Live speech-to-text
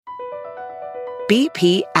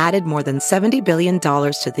BP added more than $70 billion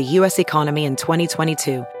to the U.S. economy in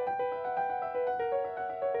 2022.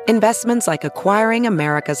 Investments like acquiring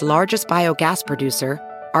America's largest biogas producer,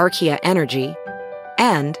 Archaea Energy,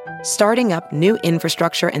 and starting up new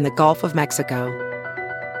infrastructure in the Gulf of Mexico.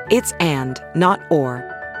 It's and, not or.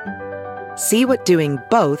 See what doing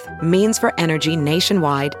both means for energy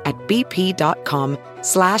nationwide at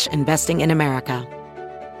bp.com/investing in America.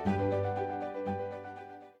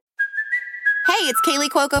 Hey, it's Kaylee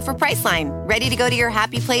Cuoco for Priceline. Ready to go to your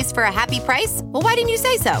happy place for a happy price? Well, why didn't you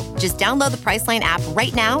say so? Just download the Priceline app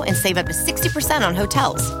right now and save up to 60% on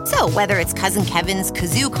hotels. So whether it's Cousin Kevin's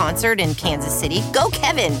Kazoo Concert in Kansas City, go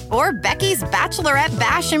Kevin, or Becky's Bachelorette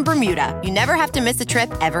Bash in Bermuda, you never have to miss a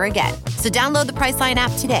trip ever again. So download the Priceline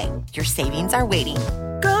app today. Your savings are waiting.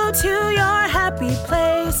 Go to your happy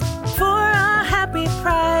place for a happy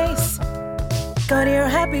price. Go to your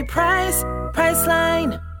happy price,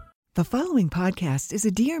 Priceline. The following podcast is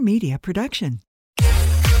a Dear Media production.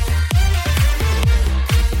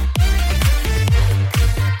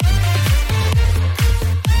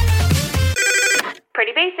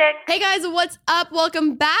 Pretty basic. Hey guys, what's up?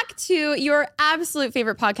 Welcome back to your absolute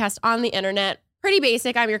favorite podcast on the internet, Pretty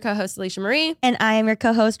Basic. I'm your co-host, Alicia Marie. And I am your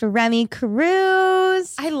co-host, Remi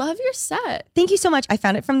Cruz. I love your set. Thank you so much. I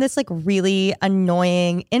found it from this really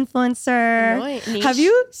annoying influencer. Niche. Have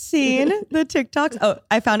you seen the TikToks? Oh,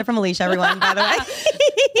 I found it from Alicia, everyone, by the way.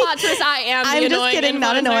 Plot twist, I am the I'm annoying just kidding, influencer.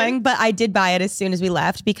 not annoying, but I did buy it as soon as we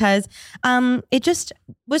left because it just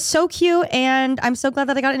was so cute, and I'm so glad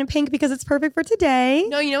that I got it in pink because it's perfect for today.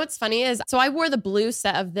 No, you know what's funny is, so I wore the blue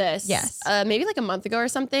set of this maybe like a month ago or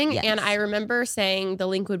something, and I remember saying the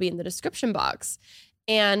link would be in the description box.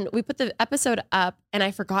 And we put the episode up and I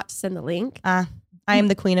forgot to send the link. I am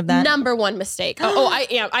the queen of that. Number one mistake. I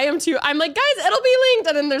am too. I'm like, guys, it'll be linked.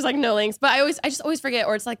 And then there's no links. But I just always forget,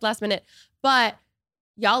 or it's last minute. But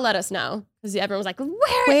y'all let us know. Because everyone was like,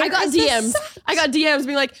 where? I got DMs. I got DMs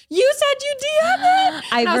being like, you said you DM'd it.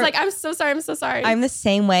 And I was like, I'm so sorry. I'm the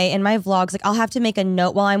same way in my vlogs. I'll have to make a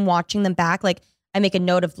note while I'm watching them back. I make a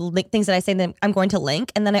note of things that I say that I'm going to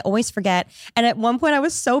link, and then I always forget. And at one point I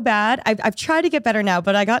was so bad. I've tried to get better now,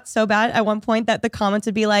 but I got so bad at one point that the comments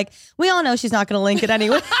would be like, we all know she's not going to link it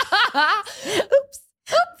anyway. Oops.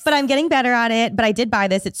 But I'm getting better at it. But I did buy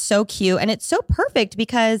this. It's so cute. And it's so perfect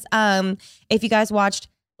because if you guys watched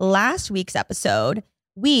last week's episode,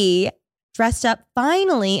 we dressed up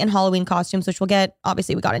finally in Halloween costumes, which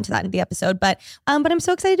obviously we got into that in the episode, but I'm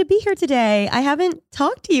so excited to be here today. I haven't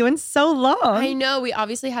talked to you in so long. I know, we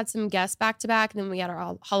obviously had some guests back to back, and then we had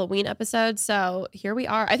our Halloween episode. So here we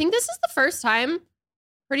are. I think this is the first time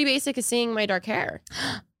Pretty Basic is seeing my dark hair.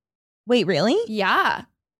 Wait, really? Yeah.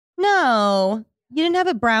 No, you didn't have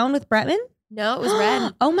it brown with Bretman? No, it was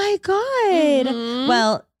red. Oh my God. Mm-hmm.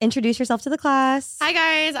 Well, introduce yourself to the class. Hi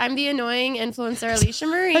guys, I'm the annoying influencer, Alicia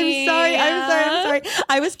Marie. I'm sorry.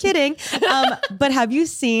 I was kidding. But have you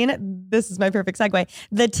seen, this is my perfect segue,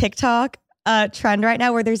 the TikTok trend right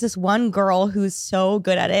now where there's this one girl who's so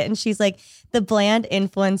good at it, and she's the bland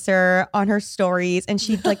influencer on her stories, and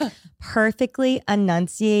she perfectly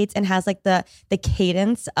enunciates and has the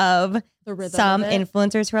cadence of the rhythm some of it.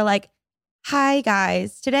 Influencers who are hi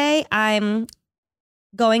guys, today I'm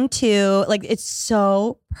going to, it's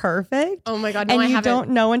so perfect. Oh my God, no, and I you haven't. don't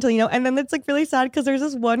know until you know. And then it's really sad because there's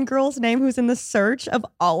this one girl's name who's in the search of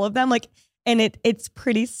all of them. And it's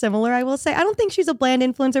pretty similar, I will say. I don't think she's a bland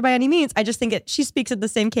influencer by any means. I just think she speaks at the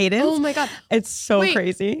same cadence. Oh my God. It's so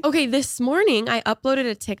crazy. Okay, this morning I uploaded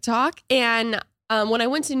a TikTok, and when I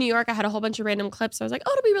went to New York, I had a whole bunch of random clips. So I was like,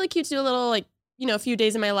 it'll be really cute to do a little a few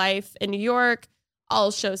days in my life in New York.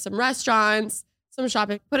 I'll show some restaurants, some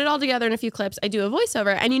shopping, put it all together in a few clips. I do a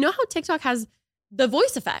voiceover. And you know how TikTok has the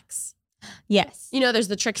voice effects? Yes. There's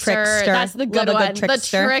the trickster. That's the good one. The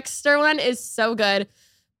trickster one is so good.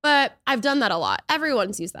 But I've done that a lot.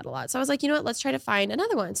 Everyone's used that a lot. So I was like, you know what? Let's try to find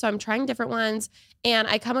another one. So I'm trying different ones. And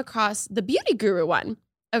I come across the beauty guru one.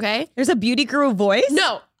 Okay. There's a beauty guru voice?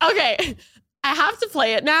 No. Okay. I have to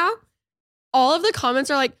play it now. All of the comments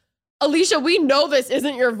are like, Alicia, we know this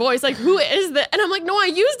isn't your voice. Who is this? And I'm like, no, I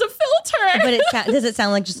used a filter. But does it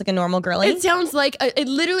sound like just a normal girly? It sounds it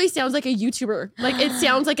literally sounds like a YouTuber. It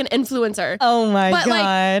sounds like an influencer. Oh my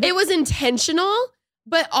God. It was intentional,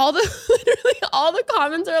 but literally all the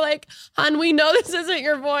comments are like, hon, we know this isn't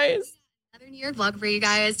your voice. Another New York vlog for you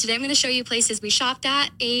guys. Today I'm going to show you places we shopped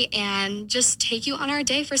at, ate, and just take you on our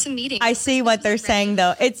day for some meetings. I see what they're saying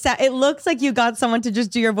though. It looks like you got someone to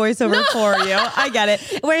just do your voiceover for you. I get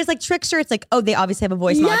it. Whereas trickster, it's they obviously have a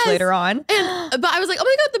voice modulator on. But I was like, oh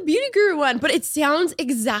my God, the beauty guru one. But it sounds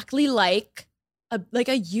exactly like an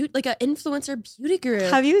influencer beauty group.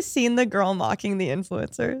 Have you seen the girl mocking the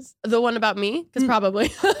influencers? The one about me? Because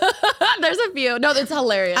probably. There's a few. No, it's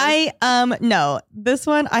hilarious. No, this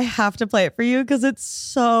one I have to play it for you because it's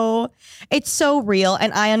so real,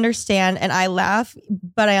 and I understand, and I laugh,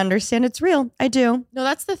 but I understand it's real. I do. No,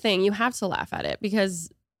 that's the thing. You have to laugh at it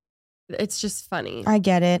because it's just funny. I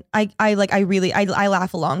get it. I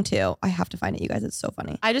laugh along too. I have to find it, you guys. It's so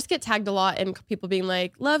funny. I just get tagged a lot and people being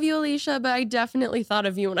like, love you, Alicia, but I definitely thought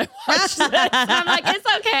of you when I watched this. I'm like, it's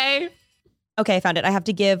okay. Okay, I found it. I have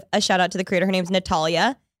to give a shout out to the creator. Her name's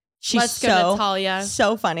Natalia. She's Natalia.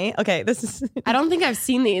 So funny. Okay, this is... I don't think I've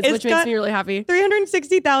seen these, which makes me really happy.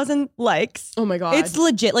 360,000 likes. Oh my God. It's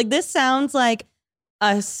legit. Like, this sounds like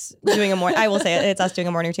us doing a morning... I will say it. It's us doing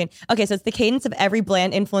a morning routine. Okay, so it's the cadence of every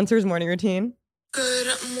bland influencer's morning routine. Good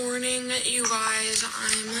morning, you guys.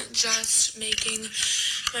 I'm just making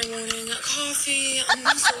my morning coffee.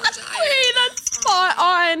 I'm so tired. Wait, that's spot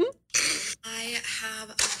on. I have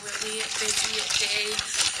a really busy day.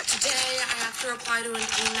 Today, I have to reply to an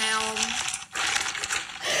email.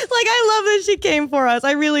 Like, I love that she came for us.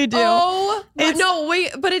 I really do. Oh, no,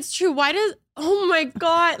 wait, but it's true. Why does... Oh my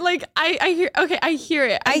God. Like, I hear... Okay, I hear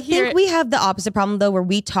it. I think we have the opposite problem, though, where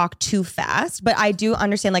we talk too fast. But I do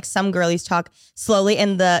understand, like, some girlies talk slowly,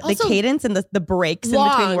 and the cadence and the breaks in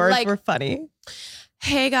between words were funny.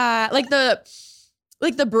 Hey, God. Like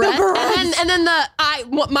the breath. And then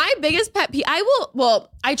my biggest pet peeve,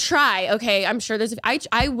 I try, okay, I'm sure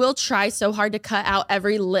I will try so hard to cut out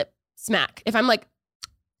every lip smack. If I'm like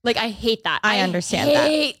I hate that. I understand that. I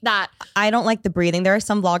hate that. I don't like the breathing. There are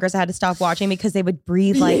some vloggers I had to stop watching because they would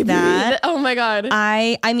breathe like that. Oh my God.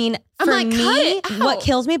 I mean, for like, me, what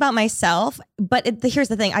kills me about myself, but here's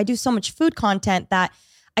the thing. I do so much food content that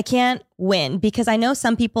I can't win because I know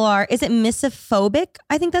some people are, is it misophobic?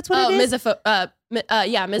 I think that's what it is. Misophobia.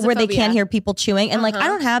 Where they can't hear people chewing. And like, I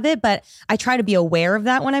don't have it, but I try to be aware of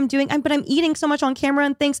that when I'm doing, but I'm eating so much on camera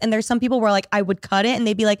and things. And there's some people where like, I would cut it and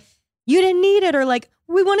they'd be like, you didn't eat it. Or like,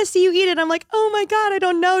 we want to see you eat it. I'm like, oh my God, I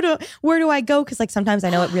don't know where do I go? Cause like, sometimes I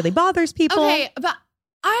know it really bothers people. Okay. But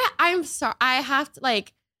I'm sorry. I have to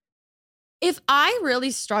like, if I really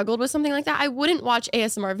struggled with something like that, I wouldn't watch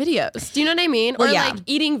ASMR videos. Do you know what I mean? Or like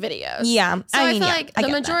eating videos. Yeah. So I feel like the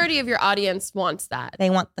majority of your audience wants that. They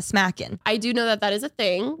want the smacking. I do know that is a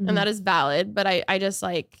thing and that is valid, but I just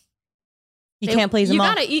like. You can't please them all.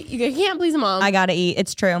 You gotta eat. You can't please them all. I gotta eat.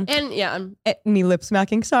 It's true. And yeah. Me lip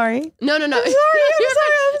smacking. Sorry. No. I'm sorry.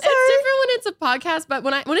 It's different when it's a podcast, but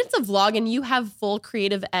when it's a vlog and you have full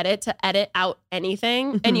creative edit to edit out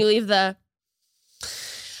anything and you leave the,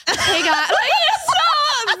 hey guys, like, it's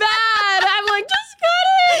so bad. I'm like, just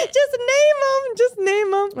cut it. Just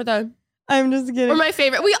name them. With a, I'm just kidding. Or my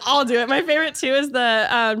favorite, we all do it. My favorite too is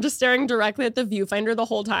the just staring directly at the viewfinder the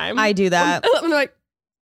whole time. I do that. I'm like,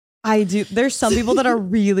 I do. There's some people that are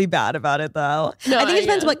really bad about it though. No, I think it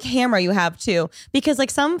depends what camera you have too. Because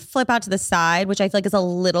like some flip out to the side, which I feel like is a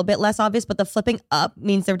little bit less obvious, but the flipping up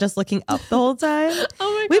means they're just looking up the whole time.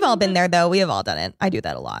 Oh my God. We've all been there though. We have all done it. I do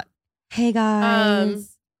that a lot. Hey guys.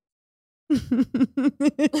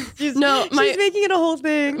 she's making it a whole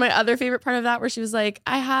thing. My other favorite part of that where she was like,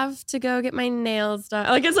 I have to go get my nails done.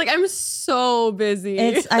 Like, it's like, I'm so busy.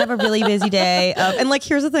 I have a really busy day. And like,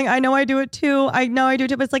 here's the thing. I know I do it too.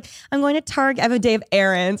 But it's like, I'm going to Target. I have a day of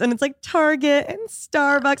errands and it's like Target and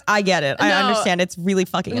Starbucks. I get it. I understand. It's really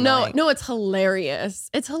fucking annoying. No, it's hilarious.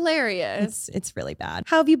 It's hilarious. It's really bad.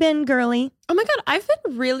 How have you been, girly? Oh my God. I've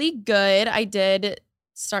been really good. I did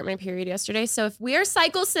start my period yesterday. So if we are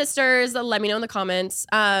cycle sisters, let me know in the comments.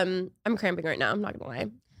 I'm cramping right now. I'm not gonna lie.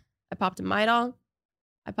 I popped a Midol.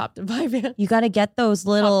 I popped a Vyvanse. You got to get those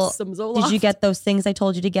little. Some Zoloft. Did you get those things I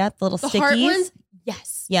told you to get? The little stickies. Heart ones?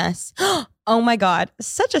 Yes. Oh my God.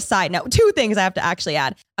 Such a side note. 2 things I have to actually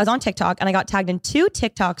add. I was on TikTok and I got tagged in 2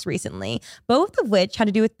 TikToks recently, both of which had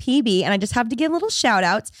to do with PB. And I just have to give little shout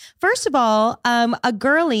outs. First of all, a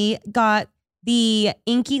girly got the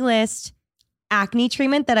Inky List acne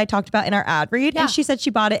treatment that I talked about in our ad read. Yeah. And she said she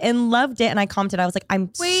bought it and loved it. And I commented, I was like, I'm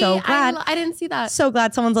so glad. I didn't see that. So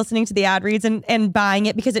glad someone's listening to the ad reads and buying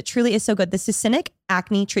it because it truly is so good. The systemic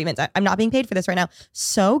acne treatments. I'm not being paid for this right now.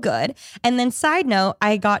 So good. And then side note,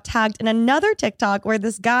 I got tagged in another TikTok where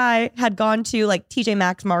this guy had gone to like TJ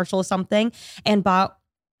Maxx, Marshall or something and bought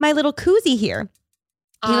my little koozie here.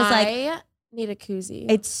 He was like, need a koozie.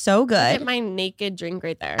 It's so good. Get my naked drink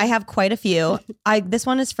right there. I have quite a few. This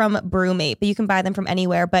one is from Brewmate, but you can buy them from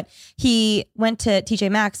anywhere. But he went to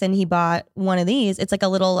TJ Maxx and he bought one of these. It's like a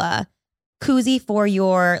little koozie for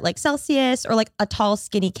your like Celsius or like a tall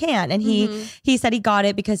skinny can. And he said he got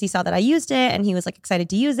it because he saw that I used it and he was like excited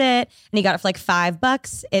to use it. And he got it for like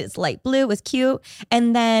 $5. It's light blue. It was cute.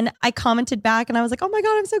 And then I commented back and I was like, oh my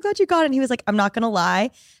God, I'm so glad you got it. And he was like, I'm not going to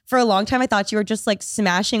lie. For a long time, I thought you were just like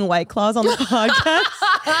smashing White Claws on the podcast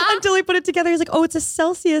until he put it together. He's like, oh, it's a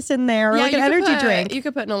Celsius in there or like an energy drink. You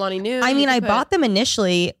could put Nolani New. I mean, I bought them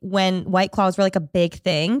initially when White Claws were like a big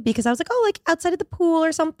thing because I was like, oh, like outside of the pool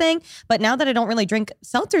or something. But now that I don't really drink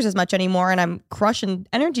seltzers as much anymore and I'm crushing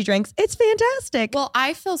energy drinks, it's fantastic. Well,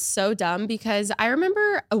 I feel so dumb because I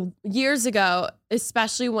remember years ago,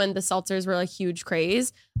 especially when the seltzers were a huge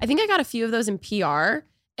craze, I think I got a few of those in PR.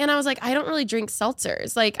 And I was like, I don't really drink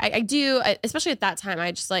seltzers. Like I do, especially at that time,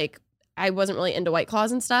 I wasn't really into White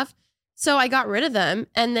Claws and stuff. So I got rid of them.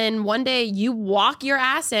 And then one day you walk your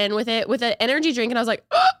ass in with an energy drink. And I was like,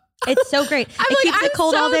 oh! It's so great. It keeps it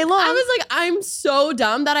cold all day long. I was like, I'm so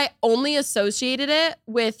dumb that I only associated it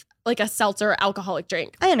with like a seltzer alcoholic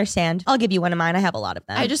drink. I understand. I'll give you one of mine. I have a lot of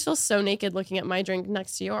them. I just feel so naked looking at my drink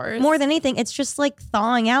next to yours. More than anything, it's just like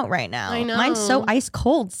thawing out right now. I know. Mine's so ice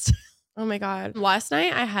cold. Oh my God. Last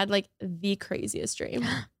night I had like the craziest dream.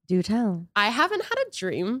 Do tell. I haven't had a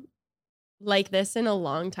dream like this in a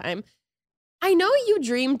long time. I know you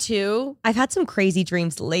dream too. I've had some crazy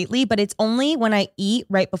dreams lately, but it's only when I eat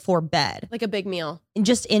right before bed. Like a big meal.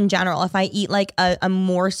 Just in general. If I eat like a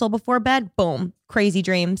morsel before bed, boom, crazy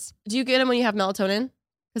dreams. Do you get them when you have melatonin?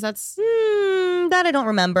 Because that's... that I don't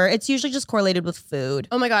remember. It's usually just correlated with food.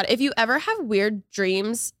 Oh my God. If you ever have weird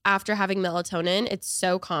dreams after having melatonin, it's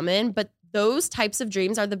so common. But those types of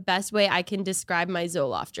dreams are the best way I can describe my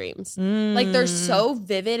Zoloft dreams. Like they're so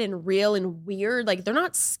vivid and real and weird. Like they're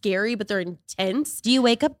not scary, but they're intense. Do you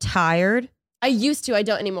wake up tired? I used to. I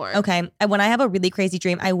don't anymore. Okay. And when I have a really crazy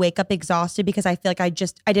dream, I wake up exhausted because I feel like I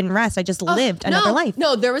didn't rest. I just lived another life.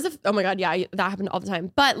 No, there was oh my God. Yeah, that happened all the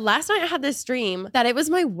time. But last night I had this dream that it was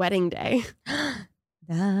my wedding day.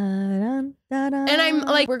 And I'm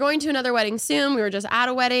like, we're going to another wedding soon. We were just at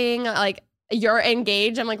a wedding. Like, you're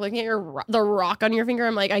engaged. I'm like looking at the rock on your finger.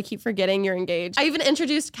 I'm like, I keep forgetting you're engaged. I even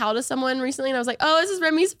introduced Cal to someone recently and I was like, oh, this is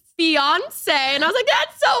Remi's fiance. And I was like,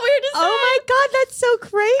 that's so weird to say. Oh my God, that's so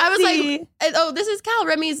crazy. I was like, oh, this is Cal,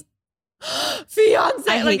 Remi's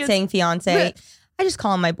fiance. I hate saying fiance. I just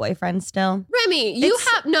call him my boyfriend still. Remi,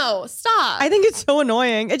 stop. I think it's so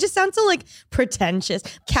annoying. It just sounds so like pretentious.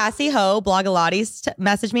 Cassie Ho, Blogilates,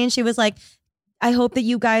 messaged me and she was like, I hope that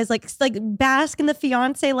you guys like bask in the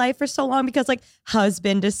fiance life for so long because like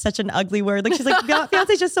husband is such an ugly word. Like she's like,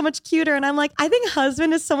 fiance is just so much cuter. And I'm like, I think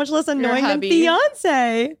husband is so much less annoying than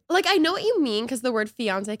fiance. Like, I know what you mean because the word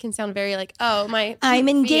fiance can sound very like, oh, I'm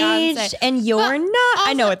engaged fiance. And you're not. Also,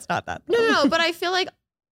 I know it's not that. No, but I feel like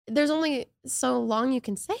there's only so long you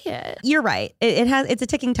can say it. You're right. It's a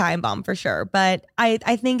ticking time bomb for sure. But I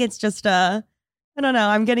think it's just I don't know.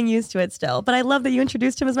 I'm getting used to it still. But I love that you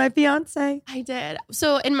introduced him as my fiance. I did.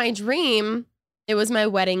 So in my dream, it was my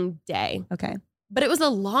wedding day. Okay. But it was a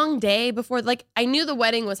long day before, like, I knew the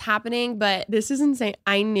wedding was happening, but this is insane.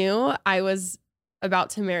 I knew I was about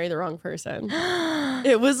to marry the wrong person.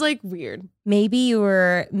 It was like weird. Maybe you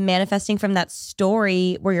were manifesting from that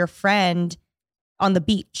story where your friend on the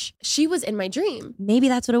beach. She was in my dream. Maybe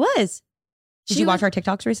that's what it was. Did you watch our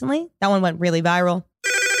TikToks recently? That one went really viral.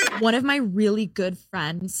 One of my really good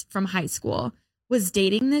friends from high school was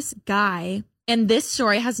dating this guy. And this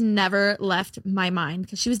story has never left my mind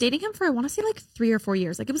because she was dating him for, I want to say like 3 or 4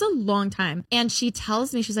 years. Like it was a long time. And she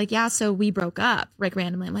tells me, she's like, yeah, so we broke up like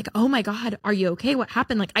randomly. I'm like, oh my God, are you okay? What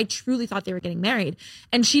happened? Like I truly thought they were getting married.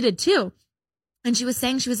 And she did too. And she was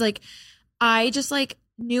saying, she was like, I just like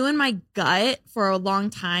knew in my gut for a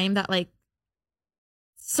long time that like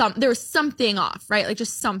there was something off, right? Like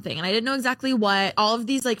just something. And I didn't know exactly what. All of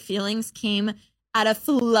these like feelings came at a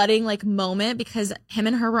flooding like moment because him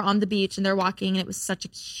and her were on the beach and they're walking and it was such a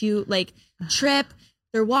cute like trip.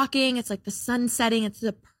 They're walking. It's like the sun setting. It's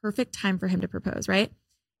the perfect time for him to propose, right?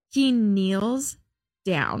 He kneels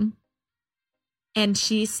down and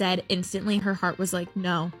she said instantly her heart was like,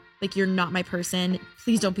 no, like you're not my person.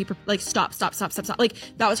 Please don't be like, stop. Like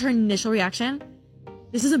that was her initial reaction.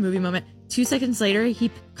 This is a movie moment. 2 seconds later, he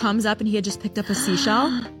comes up and he had just picked up a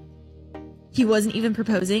seashell. He wasn't even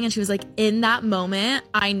proposing. And she was like, in that moment,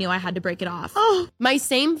 I knew I had to break it off. Oh, my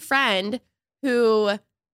same friend who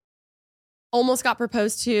almost got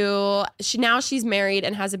proposed to, she's married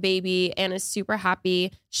and has a baby and is super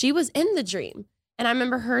happy. She was in the dream. And I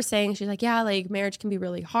remember her saying, she's like, yeah, like marriage can be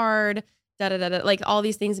really hard, like all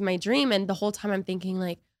these things in my dream. And the whole time I'm thinking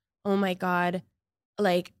like, oh my God,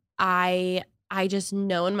 like I just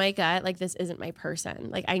know in my gut, like, this isn't my person.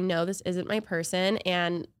 Like, I know this isn't my person.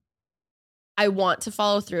 And I want to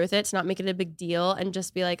follow through with it, to not make it a big deal and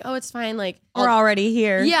just be like, oh, it's fine. Like We're already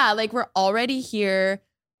here. Yeah, like we're already here.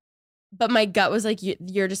 But my gut was like,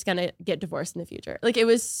 you're just gonna get divorced in the future. Like it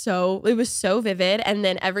was so vivid. And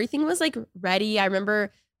then everything was like ready. I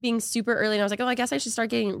remember being super early and I was like, oh, I guess I should start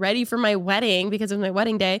getting ready for my wedding because it was my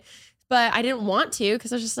wedding day. But I didn't want to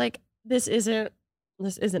because I was just like, this isn't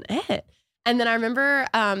it. And then I remember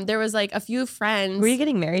there was like a few friends. Were you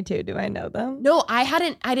getting married too? Do I know them? No, I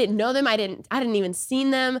didn't know them. I didn't even seen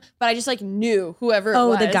them, but I just like knew whoever it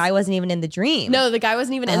was. Oh, the guy wasn't even in the dream. No, the guy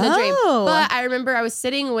wasn't even in the dream. But I remember I was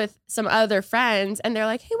sitting with some other friends and they're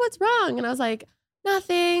like, hey, what's wrong? And I was like,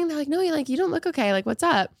 nothing. They're like, no, you don't look okay. Like, what's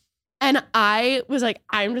up? And I was like,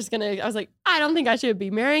 I don't think I should be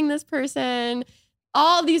marrying this person.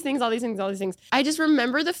 All these things. I just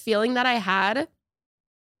remember the feeling that I had.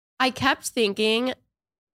 I kept thinking,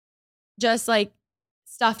 just like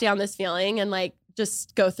stuff down this feeling and like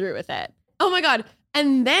just go through with it. Oh my God.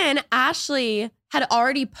 And then Ashley had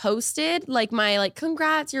already posted like my like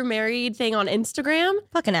congrats, you're married thing on Instagram.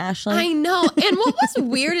 Fucking Ashley. I know. And what was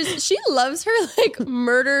weird is she loves her like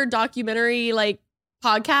murder documentary like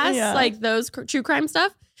podcasts, like those true crime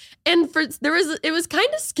stuff. And it was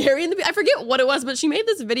kind of scary I forget what it was, but she made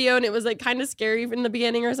this video and it was like kind of scary in the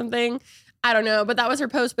beginning or something. I don't know, but that was her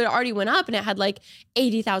post, but it already went up and it had like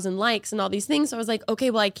 80,000 likes and all these things. So I was like, okay,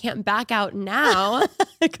 well, I can't back out now.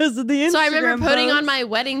 Because of the Instagram So I remember putting post. on my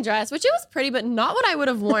wedding dress, which it was pretty, but not what I would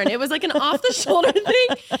have worn. It was like an off the shoulder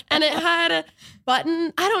thing and it had a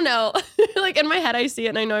button. I don't know. Like in my head, I see it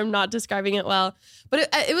and I know I'm not describing it well, but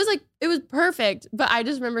it was perfect. But I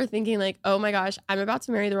just remember thinking like, oh my gosh, I'm about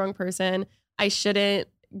to marry the wrong person. I shouldn't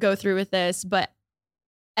go through with this, but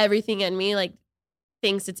everything in me like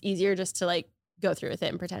thinks it's easier just to like go through with it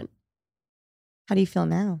and pretend. How do you feel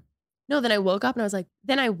now? No, then I woke up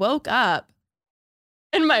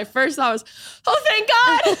and my first thought was, oh, thank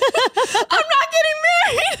God, I'm not getting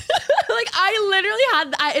married. Like I literally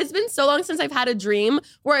it's been so long since I've had a dream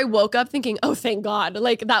where I woke up thinking, oh, thank God.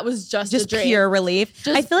 Like that was just a dream. Pure relief.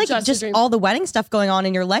 I feel like just all the wedding stuff going on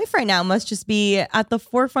in your life right now must just be at the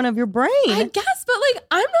forefront of your brain. I guess, but like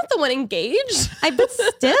I'm not the one engaged. But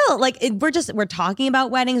still, like we're talking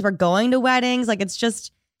about weddings, we're going to weddings, like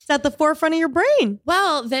it's at the forefront of your brain.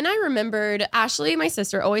 Well, then I remembered Ashley, my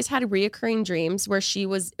sister, always had reoccurring dreams where it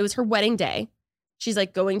was her wedding day. She's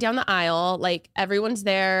like going down the aisle, like everyone's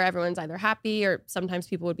there, everyone's either happy or sometimes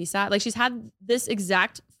people would be sad. Like she's had this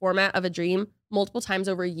exact format of a dream multiple times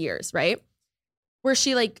over years, right? Where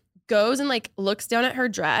she like goes and like looks down at her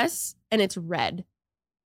dress and it's red.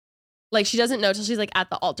 Like she doesn't know till she's like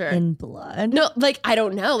at the altar. In blood? No, like I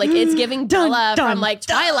don't know. Like it's giving Bella from like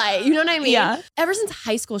Twilight. You know what I mean? Yeah. Ever since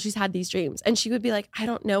high school, she's had these dreams, and she would be like, I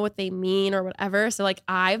don't know what they mean or whatever. So like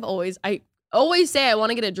I always say I want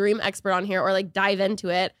to get a dream expert on here or like dive into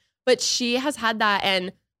it. But she has had that,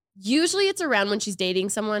 and usually it's around when she's dating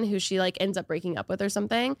someone who she like ends up breaking up with or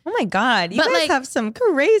something. Oh my God, you But, guys like, have some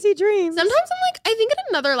crazy dreams. Sometimes I'm like, I think in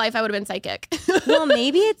another life I would have been psychic. Well,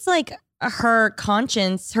 maybe it's like her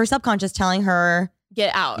subconscious telling her,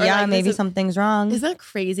 get out. Or yeah, like, maybe something's wrong. Isn't that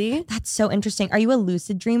crazy? That's so interesting. Are you a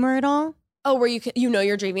lucid dreamer at all? Oh, where you know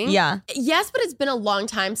you're dreaming? Yeah. Yes, but it's been a long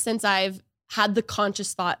time since I've had the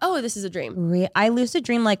conscious thought, oh, this is a dream. I lucid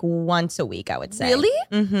dream like once a week, I would say. Really?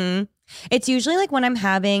 Mm-hmm. It's usually like when I'm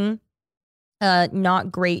having a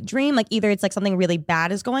not great dream, like either it's like something really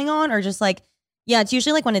bad is going on or just like, yeah, it's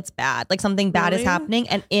usually like when it's bad, like something bad is happening.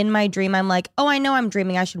 And in my dream, I'm like, oh, I know I'm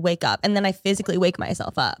dreaming. I should wake up. And then I physically wake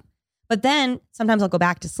myself up. But then sometimes I'll go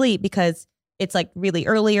back to sleep because it's like really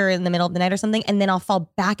earlier in the middle of the night or something. And then I'll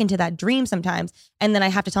fall back into that dream sometimes. And then I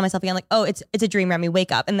have to tell myself again, like, oh, it's a dream, Remi,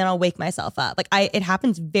 wake up. And then I'll wake myself up. Like it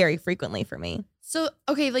happens very frequently for me. So,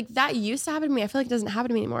 okay, like that used to happen to me. I feel like it doesn't happen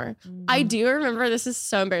to me anymore. I do remember, this is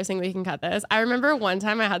so embarrassing, we can cut this. I remember one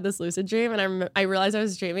time I had this lucid dream and I realized I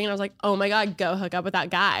was dreaming and I was like, oh my God, go hook up with that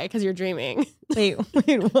guy because you're dreaming. Wait,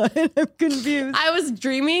 what? I'm confused. I was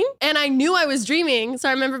dreaming and I knew I was dreaming. So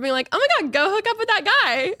I remember being like, oh my God, go hook up with that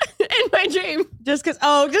guy in my dream. Just because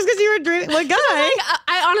you were dreaming? What guy?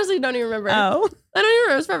 I honestly don't even remember. Oh. I don't even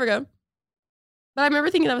remember. It was forever ago. But I remember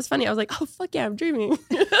thinking that was funny. I was like, oh, fuck yeah, I'm dreaming.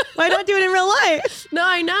 Why not do it in real life? No,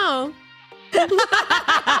 I know.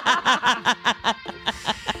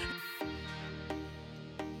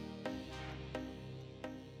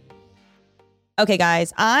 Okay,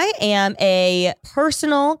 guys, I am a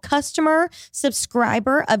personal customer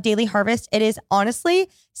subscriber of Daily Harvest. It is honestly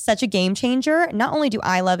such a game changer. Not only do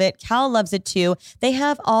I love it, Cal loves it too. They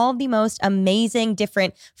have all the most amazing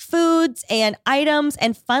different foods and items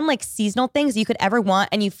and fun like seasonal things you could ever want,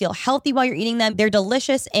 and you feel healthy while you're eating them. They're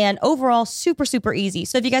delicious and overall super, super easy.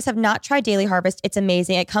 So if you guys have not tried Daily Harvest, it's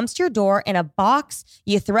amazing. It comes to your door in a box.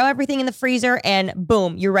 You throw everything in the freezer and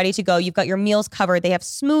boom, you're ready to go. You've got your meals covered. They have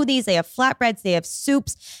smoothies, they have flatbreads, they have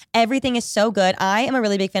soups. Everything is so good. I am a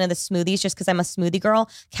really big fan of the smoothies just because I'm a smoothie girl.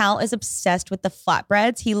 Cal is obsessed with the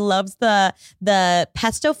flatbreads. He loves the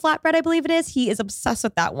pesto flatbread, I believe it is. He is obsessed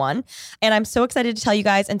with that one. And I'm so excited to tell you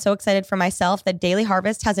guys and so excited for myself that Daily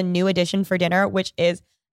Harvest has a new addition for dinner, which is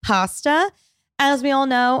pasta. As we all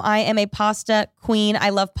know, I am a pasta queen. I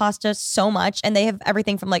love pasta so much. And they have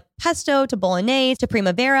everything from like pesto to bolognese to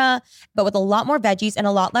primavera, but with a lot more veggies and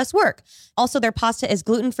a lot less work. Also, their pasta is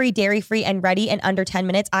gluten-free, dairy-free, and ready in under 10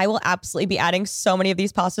 minutes. I will absolutely be adding so many of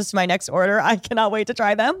these pastas to my next order. I cannot wait to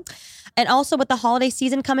try them. And also with the holiday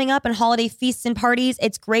season coming up and holiday feasts and parties,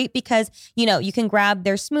 it's great because, you know, you can grab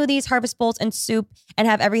their smoothies, harvest bowls, and soup and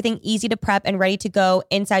have everything easy to prep and ready to go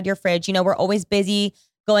inside your fridge. You know, we're always busy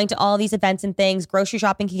going to all these events and things. Grocery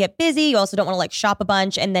shopping can get busy. You also don't want to like shop a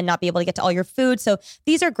bunch and then not be able to get to all your food. So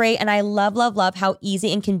these are great. And I love, love, love how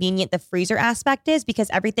easy and convenient the freezer aspect is because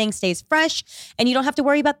everything stays fresh and you don't have to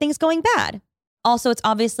worry about things going bad. Also, it's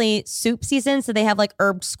obviously soup season. So they have like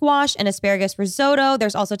herbed squash and asparagus risotto.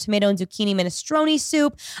 There's also tomato and zucchini minestrone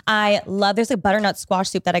soup. There's like butternut squash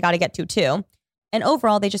soup that I got to get to too. And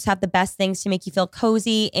overall, they just have the best things to make you feel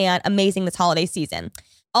cozy and amazing this holiday season.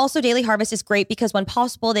 Also, Daily Harvest is great because when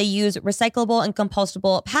possible, they use recyclable and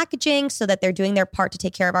compostable packaging so that they're doing their part to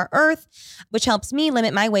take care of our earth, which helps me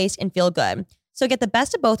limit my waste and feel good. So get the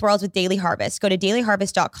best of both worlds with Daily Harvest. Go to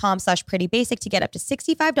dailyharvest.com/prettybasic to get up to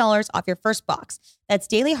 $65 off your first box. That's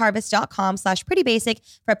dailyharvest.com/prettybasic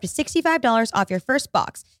for up to $65 off your first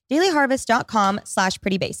box.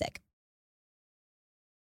 dailyharvest.com/prettybasic.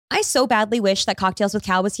 I so badly wish that Cocktails with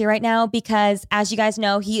Cal was here right now because, as you guys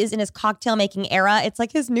know, he is in his cocktail making era. It's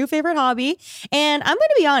like his new favorite hobby. And I'm going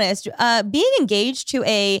to be honest, being engaged to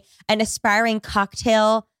an aspiring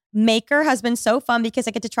cocktail maker has been so fun because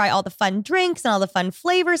I get to try all the fun drinks and all the fun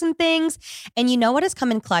flavors and things. And you know what has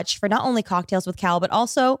come in clutch for not only Cocktails with Cal, but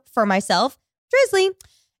also for myself, Drizzly.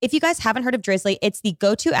 If you guys haven't heard of Drizzly, it's the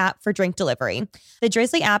go-to app for drink delivery. The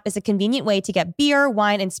Drizzly app is a convenient way to get beer,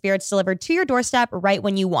 wine, and spirits delivered to your doorstep right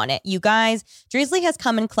when you want it. You guys, Drizzly has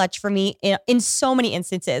come in clutch for me in so many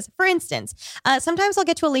instances. For instance, sometimes I'll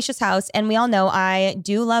get to Alicia's house, and we all know I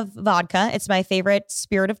do love vodka. It's my favorite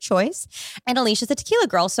spirit of choice. And Alicia's a tequila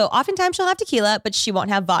girl, so oftentimes she'll have tequila, but she won't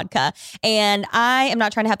have vodka. And I am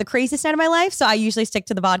not trying to have the craziest night of my life, so I usually stick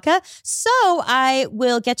to the vodka. So I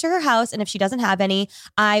will get to her house, and if she doesn't have any,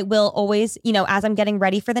 I will always, as I'm getting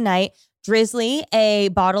ready for the night, Drizzly a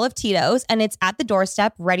bottle of Tito's, and it's at the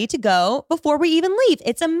doorstep ready to go before we even leave.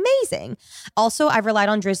 It's amazing. Also, I've relied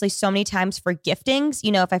on Drizzly so many times for giftings.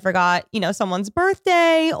 If I forgot, someone's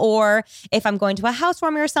birthday, or if I'm going to a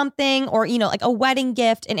housewarming or something, or, like a wedding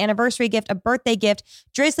gift, an anniversary gift, a birthday gift,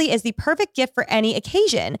 Drizzly is the perfect gift for any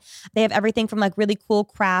occasion. They have everything from like really cool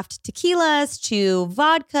craft tequilas to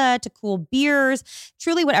vodka to cool beers,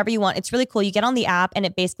 truly whatever you want. It's really cool. You get on the app and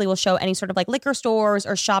it basically will show any sort of like liquor stores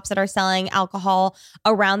or shops that are selling alcohol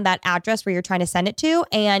around that address where you're trying to send it to.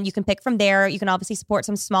 And you can pick from there. You can obviously support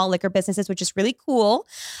some small liquor businesses, which is really cool.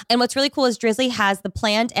 And what's really cool is Drizzly has the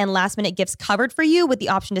planned and last minute gifts covered for you with the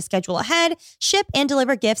option to schedule ahead, ship and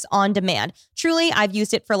deliver gifts on demand. Truly, I've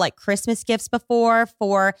used it for like Christmas gifts before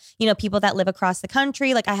for, people that live across the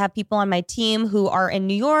country. Like I have people on my team who are in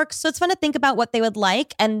New York. So it's fun to think about what they would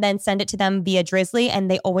like and then send it to them via Drizzly,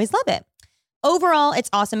 and they always love it. Overall, it's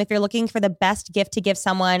awesome if you're looking for the best gift to give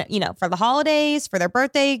someone, for the holidays, for their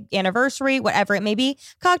birthday, anniversary, whatever it may be.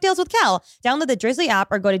 Cocktails with Cal. Download the Drizzly app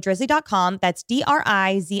or go to drizzly.com. That's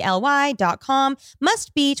DRIZLY.com.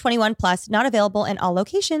 Must be 21 plus, not available in all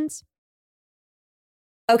locations.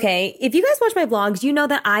 Okay, if you guys watch my vlogs, you know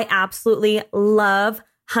that I absolutely love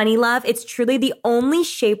Honey Love. It's truly the only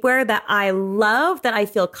shapewear that I love, that I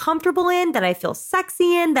feel comfortable in, that I feel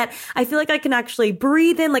sexy in, that I feel like I can actually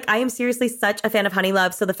breathe in. Like I am seriously such a fan of Honey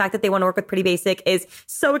Love. So the fact that they want to work with Pretty Basic is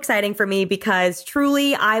so exciting for me because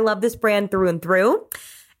truly I love this brand through and through.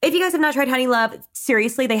 If you guys have not tried Honey Love,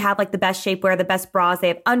 seriously, they have like the best shapewear, the best bras, they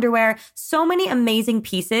have underwear, so many amazing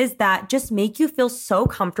pieces that just make you feel so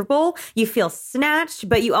comfortable. You feel snatched,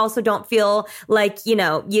 but you also don't feel like, you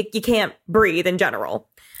can't breathe in general.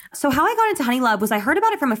 So how I got into Honey Love was I heard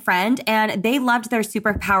about it from a friend and they loved their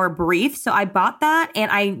Superpower brief. So I bought that.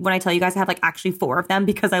 And when I tell you guys, I have like actually 4 of them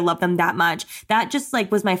because I love them that much. That just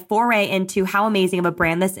like was my foray into how amazing of a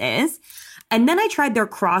brand this is. And then I tried their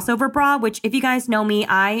crossover bra, which if you guys know me,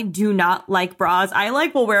 I do not like bras. I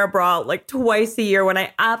will wear a bra like twice a year when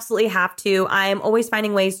I absolutely have to. I'm always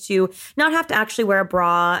finding ways to not have to actually wear a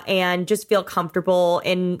bra and just feel comfortable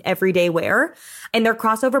in everyday wear. And their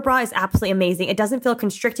crossover bra is absolutely amazing. It doesn't feel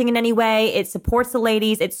constricting in any way. It supports the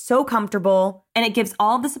ladies. It's so comfortable. And it gives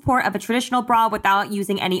all the support of a traditional bra without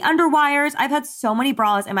using any underwires. I've had so many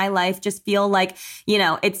bras in my life just feel like,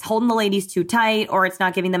 it's holding the ladies too tight or it's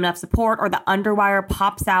not giving them enough support or the underwire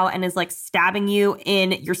pops out and is like stabbing you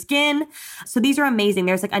in your skin. So these are amazing.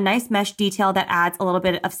 There's like a nice mesh detail that adds a little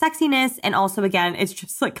bit of sexiness. And also, again, it's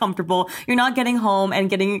just like comfortable. You're not getting home and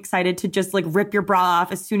getting excited to just like rip your bra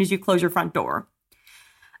off as soon as you close your front door.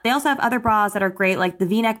 They also have other bras that are great, like the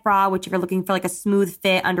V-neck bra, which if you're looking for like a smooth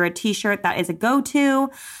fit under a t-shirt, that is a go-to.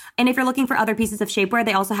 And if you're looking for other pieces of shapewear,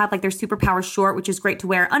 they also have like their Superpower short, which is great to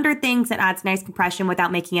wear under things. That adds nice compression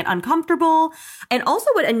without making it uncomfortable. And also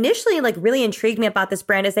what initially like really intrigued me about this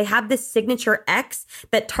brand is they have this signature X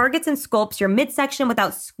that targets and sculpts your midsection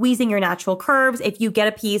without squeezing your natural curves. If you get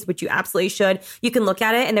a piece, which you absolutely should, you can look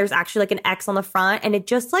at it and there's actually like an X on the front. And it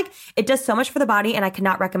just like, it does so much for the body and I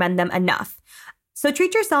cannot recommend them enough. So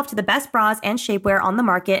treat yourself to the best bras and shapewear on the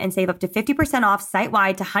market and save up to 50% off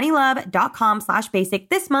site-wide to honeylove.com/basic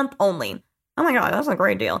this month only. Oh my God, that's a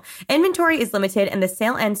great deal. Inventory is limited and the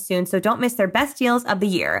sale ends soon, so don't miss their best deals of the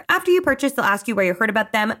year. After you purchase, they'll ask you where you heard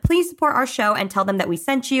about them. Please support our show and tell them that we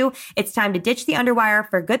sent you. It's time to ditch the underwire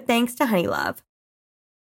for good thanks to Honey Love.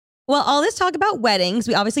 Well, all this talk about weddings,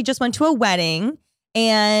 we obviously just went to a wedding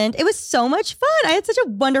and it was so much fun. I had such a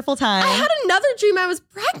wonderful time. I had another dream I was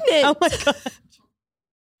pregnant. Oh my God.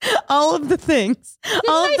 All of the things. Didn't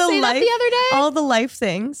I say that the other day? All the life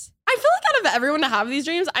things. I feel like out of everyone to have these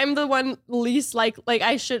dreams, I'm the one least I'm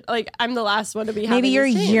the last one to be having Maybe you're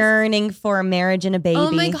these dreams. yearning for a marriage and a baby. Oh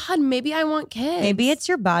my God, maybe I want kids. Maybe it's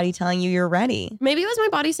your body telling you you're ready. Maybe it was my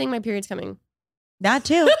body saying my period's coming. That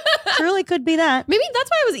too. Truly could be that. Maybe that's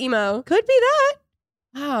why I was emo. Could be that.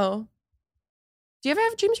 Wow. Do you ever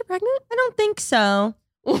have dreams you're pregnant? I don't think so.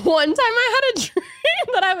 One time I had a dream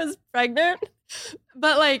that I was pregnant,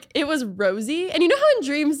 but like it was rosy. And you know how in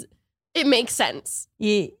dreams it makes sense?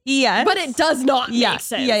 Yeah. But it does not make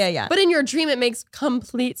sense. Yeah. But in your dream, it makes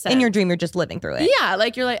complete sense. In your dream, you're just living through it. Yeah.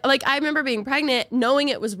 Like you're like I remember being pregnant, knowing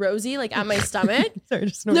it was rosy, like at my stomach. Sorry,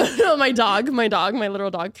 just No, my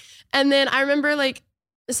literal dog. And then I remember like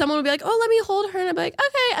someone would be like, oh, let me hold her. And I'd be like,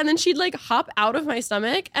 okay. And then she'd like hop out of my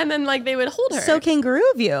stomach and then like they would hold her. So kangaroo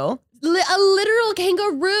of you. A literal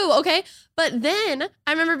kangaroo, okay? But then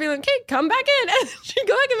I remember being like, okay, come back in. And she'd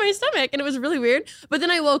go back in my stomach. And it was really weird. But then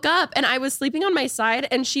I woke up and I was sleeping on my side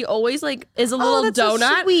and she always like is a little donut.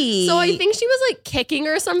 So sweet. So I think she was like kicking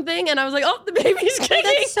or something. And I was like, oh, the baby's kicking.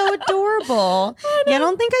 That's so adorable. I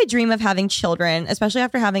don't think I dream of having children, especially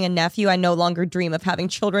after having a nephew. I no longer dream of having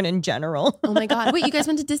children in general. Oh my God. Wait, you guys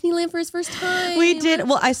went to Disneyland for his first time? We did.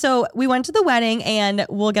 Well, so we went to the wedding and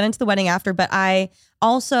we'll get into the wedding after, but I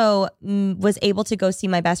also was able to go see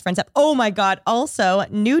my best friends. Oh my God. Also,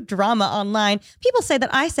 new drama online. People say that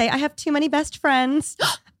I have too many best friends,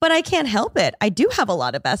 but I can't help it. I do have a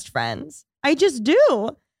lot of best friends. I just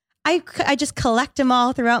do. I just collect them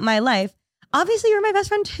all throughout my life. Obviously, you're my best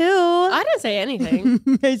friend too. I didn't say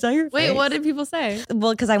anything. I saw your face. Wait, what did people say?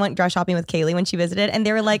 Well, because I went dress shopping with Kaylee when she visited and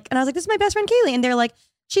they were like, and I was like, this is my best friend Kaylee. And they're like,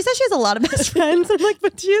 she says she has a lot of best friends. I'm like,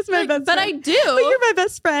 but she is my best friend. But I do. But you're my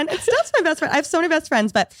best friend. And Steph's my best friend. I have so many best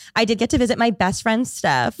friends, but I did get to visit my best friend,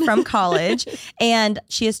 Steph, from college. And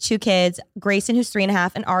she has 2 kids, Grayson, who's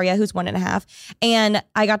 3.5, and Aria, who's 1.5. And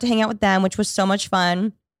I got to hang out with them, which was so much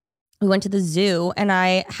fun. We went to the zoo and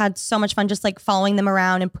I had so much fun just like following them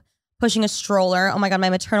around and pushing a stroller. Oh my God, my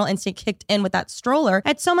maternal instinct kicked in with that stroller.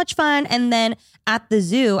 I had so much fun. And then at the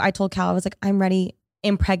zoo, I told Cal, I was like, I'm ready.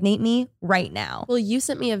 Impregnate me right now. Well, you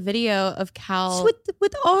sent me a video of Cal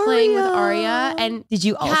with Aria. Playing with Aria. And did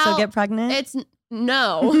you also get pregnant?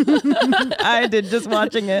 No. I did, just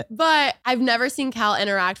watching it. But I've never seen Cal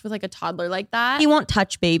interact with like a toddler like that. He won't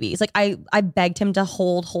touch babies. Like I begged him to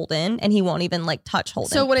hold Holden and he won't even like touch Holden.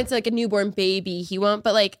 So when it's like a newborn baby, he won't,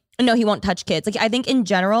 but like. No, he won't touch kids. Like I think in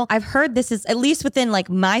general, I've heard this is at least within like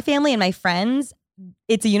my family and my friends,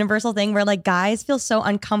 it's a universal thing where like guys feel so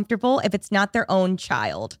uncomfortable if it's not their own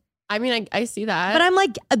child. I mean, I see that. But I'm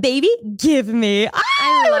like, a baby? Give me.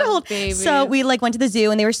 I love hold. Babies. So we like went to the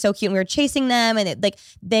zoo and they were so cute and we were chasing them and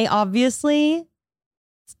they obviously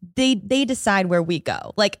they decide where we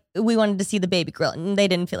go. Like we wanted to see the baby gorilla and they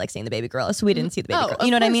didn't feel like seeing the baby gorilla. So we didn't see the baby gorilla.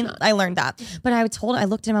 You know what I mean? Not. I learned that. But I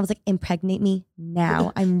looked at him, I was like, impregnate me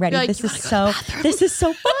now. I'm ready. Like, this is so fun. It's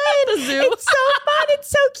so fun. It's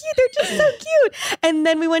so cute. They're just so cute. And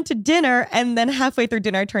then we went to dinner, and then halfway through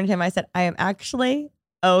dinner, I turned to him, I said, I am actually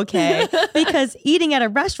okay. Because eating at a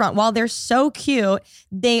restaurant, while they're so cute,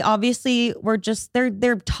 they obviously were just,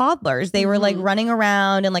 they're toddlers. They were like running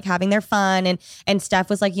around and like having their fun. And Steph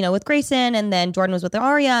was like, you know, with Grayson, and then Jordan was with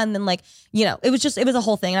Aria. And then like, you know, it was a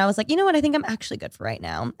whole thing. And I was like, you know what? I think I'm actually good for right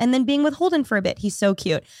now. And then being with Holden for a bit, he's so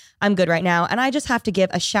cute. I'm good right now. And I just have to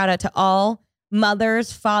give a shout out to all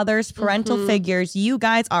mothers, fathers, parental figures. You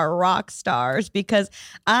guys are rock stars, because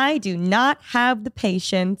I do not have the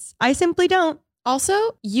patience. I simply don't.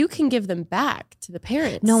 Also, you can give them back to the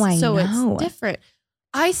parents. No, I know. So it's different.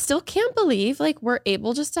 I still can't believe like we're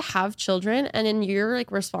able just to have children and then you're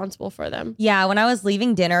like responsible for them. Yeah. When I was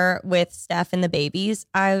leaving dinner with Steph and the babies,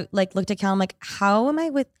 I like looked at Cal. I'm like, how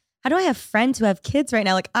do I have friends who have kids right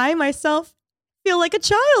now? Like I myself feel like a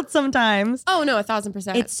child sometimes. Oh no,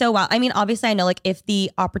 1,000%. It's so wild. I mean, obviously I know like if the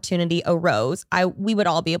opportunity arose, we would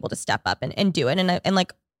all be able to step up and do it. And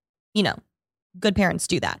like, you know, good parents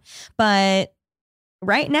do that. But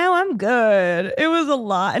right now, I'm good. It was a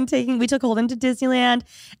lot. And we took Holden to Disneyland,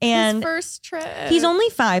 and his first trip. He's only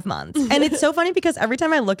 5 months. And it's so funny because every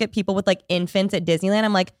time I look at people with like infants at Disneyland,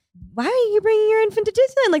 I'm like, why are you bringing your infant to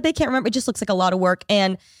Disneyland? Like they can't remember. It just looks like a lot of work.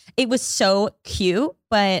 And it was so cute,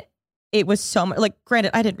 but it was so much, like,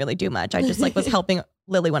 granted, I didn't really do much. I just like was helping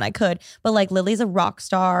Lily when I could. But like Lily's a rock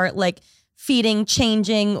star, like feeding,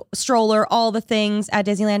 changing, stroller, all the things at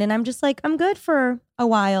Disneyland. And I'm just like, I'm good for a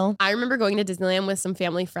while. I remember going to Disneyland with some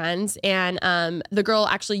family friends, and the girl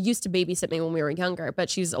actually used to babysit me when we were younger, but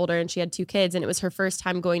she's older and she had 2 kids, and it was her first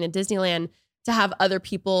time going to Disneyland to have other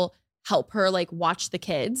people help her like watch the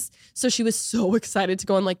kids. So she was so excited to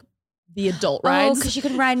go on like the adult rides. Oh, because you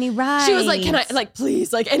could ride any rides. She was like, can I, like,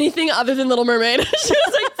 please, like anything other than Little Mermaid. She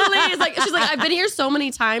was like, please. Like, she's like, I've been here so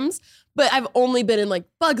many times, but I've only been in like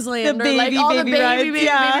Bugs Land or like all the baby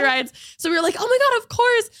rides. So we were like, oh my God, of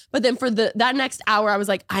course. But then for that next hour, I was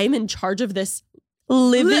like, I'm in charge of this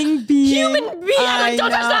living being. Human being. I'm like,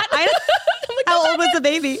 don't touch that. I'm like, how old was the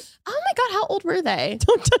baby? Oh my God, how old were they?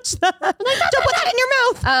 Don't touch that. Like, don't put that in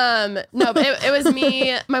your mouth. No, but it was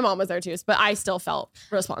me. My mom was there too, but I still felt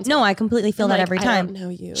responsible. No, I completely feel that every time. I don't know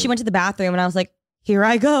you. She went to the bathroom and I was like, here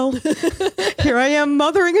I go. Here I am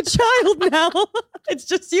mothering a child now. It's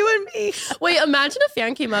just you and me. Wait, imagine a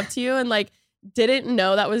fan came up to you and like didn't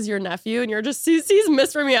know that was your nephew, and you're just sees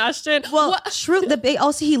Miss Remi Ashton. Well, true.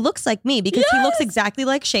 Also, he looks like me because he looks exactly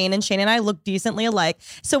like Shane, and Shane and I look decently alike.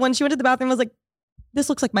 So when she went to the bathroom, I was like, this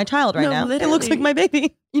looks like my child right now. Literally. It looks like my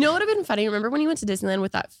baby. You know what would have been funny? Remember when you went to Disneyland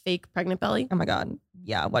with that fake pregnant belly? Oh my God.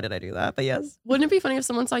 Yeah. Why did I do that? But yes. Wouldn't it be funny if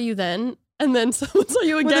someone saw you then and then someone saw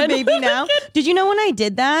you again? With a baby now? Did you know when I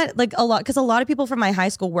did that? Like a lot, because a lot of people from my high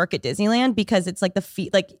school work at Disneyland because it's like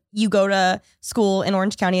like you go to school in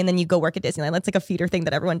Orange County and then you go work at Disneyland. That's like a feeder thing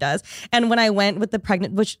that everyone does. And when I went with the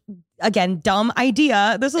pregnant, which again, dumb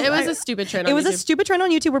idea. It was a stupid trend on YouTube. It was a stupid trend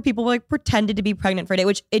on YouTube where people like pretended to be pregnant for a day,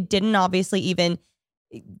 which it didn't obviously even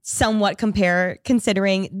somewhat compare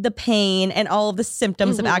considering the pain and all of the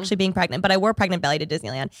symptoms of actually being pregnant. But I wore pregnant belly to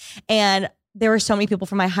Disneyland, and there were so many people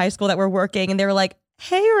from my high school that were working, and they were like,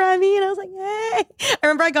 hey, Remi. And I was like, hey. I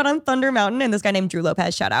remember I got on Thunder Mountain, and this guy named Drew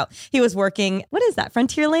Lopez, shout out. He was working, what is that,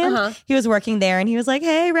 Frontierland? He was working there, and he was like,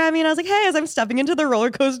 hey, Remi. And I was like, hey, as I'm stepping into the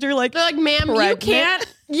roller coaster, like, they're like, ma'am,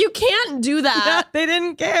 you can't do that. Yeah, they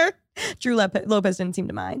didn't care. Drew Lopez didn't seem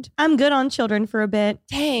to mind. I'm good on children for a bit.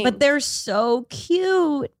 Dang. But they're so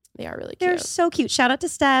cute. They are really cute. They're so cute. Shout out to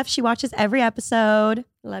Steph. She watches every episode.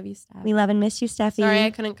 Love you, Steph. We love and miss you, Steffi. Sorry I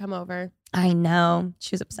couldn't come over. I know.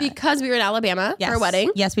 She was upset. Because we were in Alabama for a wedding.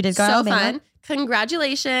 Yes, we did go to Alabama. Alabama. Fun.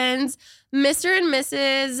 Congratulations, Mr. and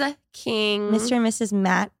Mrs. King. Mr. and Mrs.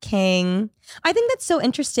 Matt King. I think that's so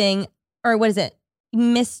interesting. Or what is it?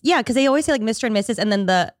 Because they always say like Mr. and Mrs. and then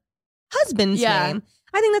the husband's name.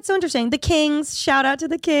 I think that's so interesting. The Kings. Shout out to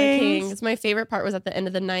the Kings. My favorite part was at the end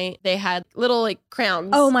of the night. They had little like crowns.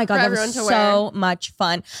 Oh my God, for that everyone was to so wear. much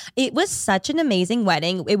fun. It was such an amazing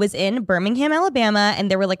wedding. It was in Birmingham, Alabama,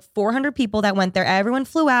 and there were like 400 people that went there. Everyone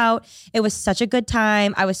flew out. It was such a good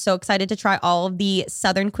time. I was so excited to try all of the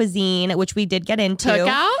Southern cuisine, which we did get into.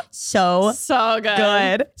 Cookout? So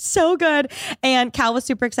good. So good. And Cal was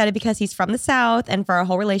super excited because he's from the South, and for our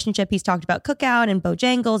whole relationship, he's talked about Cookout and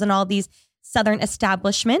Bojangles and all these Southern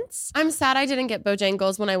establishments. I'm sad I didn't get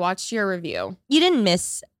Bojangles when I watched your review. You didn't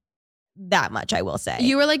miss that much, I will say.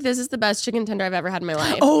 You were like, this is the best chicken tender I've ever had in my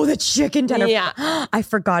life. Oh, the chicken tender. Yeah. I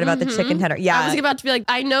forgot about the chicken tender. Yeah. I was about to be like,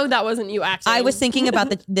 I know that wasn't you acting. I was thinking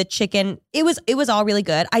about the chicken. It was all really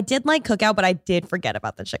good. I did like Cookout, but I did forget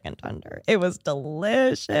about the chicken tender. It was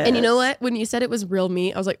delicious. And you know what? When you said it was real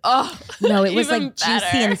meat, I was like, oh. No, it was even like better.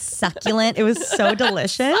 juicy and succulent. It was so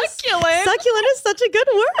delicious. Succulent. Succulent is such a good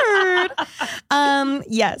word.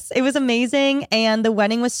 Yes, it was amazing. And the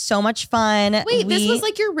wedding was so much fun. Wait, this was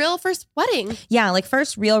like your real first wedding. Yeah, like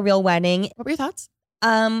first real wedding. What were your thoughts?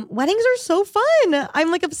 Weddings are so fun.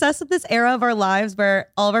 I'm like obsessed with this era of our lives where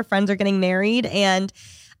all of our friends are getting married and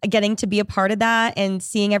getting to be a part of that and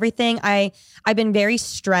seeing everything. I've been very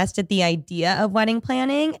stressed at the idea of wedding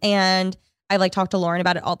planning, and I've like talked to Lauren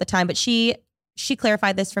about it all the time, but she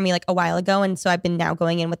clarified this for me like a while ago. And so I've been now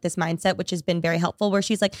going in with this mindset, which has been very helpful, where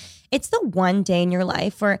she's like, it's the one day in your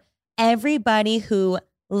life where everybody who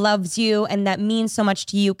loves you and that means so much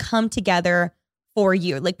to you come together for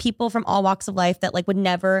you. Like people from all walks of life that like would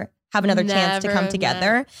never have another chance to come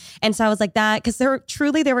together. And so I was like that, because there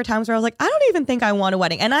were times where I was like, I don't even think I want a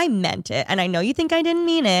wedding. And I meant it. And I know you think I didn't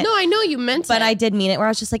mean it. No, I know you meant it. But I did mean it, where I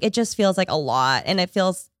was just like, it just feels like a lot. And it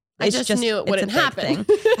feels, I just knew it wouldn't happen.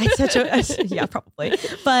 It's such a, yeah, probably.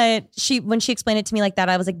 But when she explained it to me like that,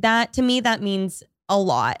 I was like, that to me, that means a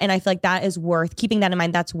lot. And I feel like that is worth keeping that in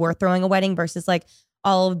mind. That's worth throwing a wedding versus like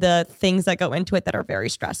all of the things that go into it that are very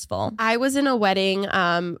stressful. I was in a wedding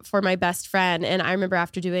for my best friend, and I remember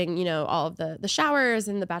after doing, you know, all of the showers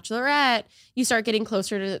and the bachelorette, you start getting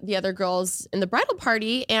closer to the other girls in the bridal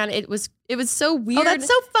party, and it was so weird. Oh, that's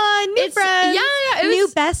so fun. New friends. Yeah, new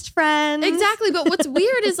best friends. Exactly. But what's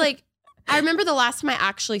weird is like, I remember the last time I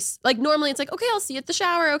actually, like normally it's like, okay, I'll see you at the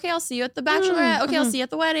shower. Okay, I'll see you at the bachelorette. Okay, I'll see you at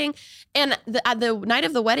the wedding. And at the night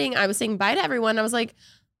of the wedding, I was saying bye to everyone. I was like,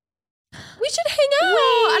 we should hang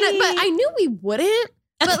out. But I knew we wouldn't.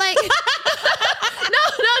 But like, no. Make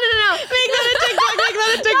that a TikTok. No, I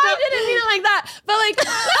didn't mean it like that. But like,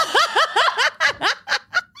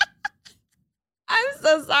 I'm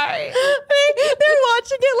so sorry. They're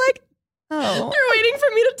watching it like, oh. They're waiting for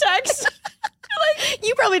me to text. Like,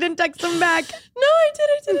 you probably didn't text them back. No, I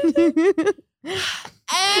didn't.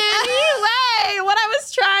 Anyway, what I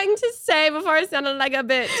was trying to say before I sounded like a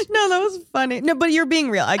bitch. No, that was funny. No, but you're being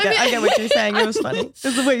real. I get what you're saying. It was funny. It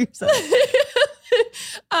was the way you said it.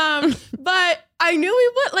 But I knew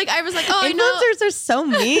we would. Like, I was like, oh, influencers are so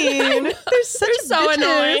mean. They're so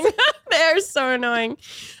annoying. They're so annoying.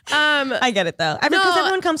 I get it though. Because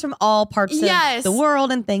everyone comes from all parts of the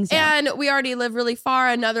world and things. Yeah. And we already live really far.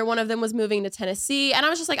 Another one of them was moving to Tennessee. And I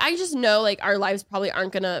was just like, I just know like our lives probably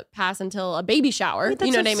aren't going to pass until a baby shower. Wait,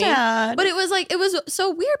 you know what I mean? Sad. But it was like, it was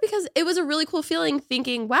so weird because it was a really cool feeling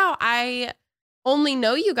thinking, wow, I only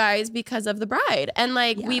know you guys because of the bride. And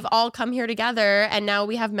like, we've all come here together and now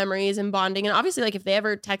we have memories and bonding. And obviously like if they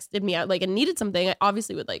ever texted me out like and needed something, I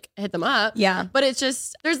obviously would like hit them up. Yeah. But it's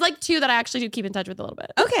just, there's like two that I actually do keep in touch with a little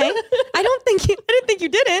bit. Okay. I didn't think you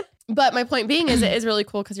didn't. But my point being is it is really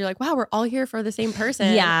cool because you're like, wow, we're all here for the same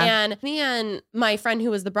person. Yeah. And me and my friend who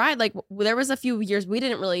was the bride, like there was a few years we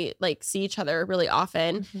didn't really like see each other really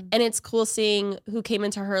often. Mm-hmm. And it's cool seeing who came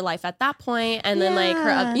into her life at that point and then like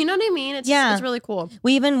her, you know what I mean? It's just, it's really cool.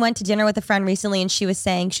 We even went to dinner with a friend recently and she was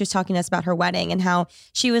talking to us about her wedding and how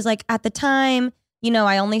she was like, at the time, you know,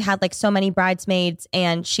 I only had like so many bridesmaids,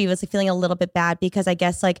 and she was like, feeling a little bit bad because I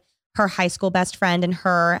guess like her high school best friend and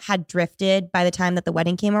her had drifted by the time that the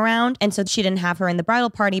wedding came around. And so she didn't have her in the bridal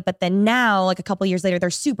party. But then now, like a couple years later, they're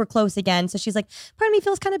super close again. So she's like, part of me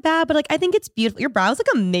feels kind of bad, but like, I think it's beautiful. Your brows look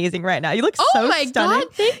amazing right now. You look so stunning.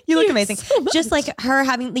 God, thank you look amazing. So just like her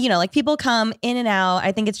having, you know, like people come in and out.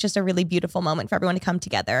 I think it's just a really beautiful moment for everyone to come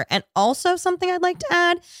together. And also something I'd like to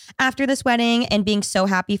add after this wedding and being so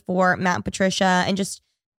happy for Matt and Patricia, and just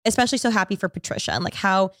especially so happy for Patricia and like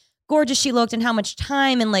how gorgeous she looked and how much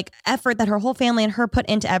time and like effort that her whole family and her put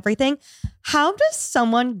into everything. How does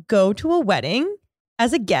someone go to a wedding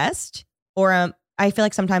as a guest, or I feel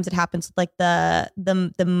like sometimes it happens with like the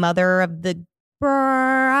mother of the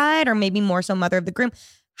bride, or maybe more so mother of the groom.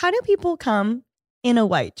 How do people come in a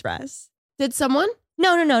white dress? Did someone?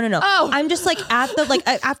 No. Oh, I'm just like at the like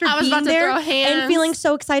after being there and feeling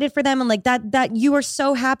so excited for them, and like that you are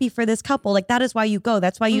so happy for this couple. Like that is why you go.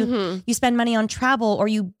 That's why you spend money on travel, or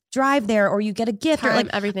you drive there, or you get a gift, or like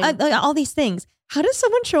everything, all these things. How does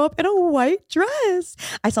someone show up in a white dress?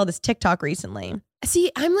 I saw this TikTok recently.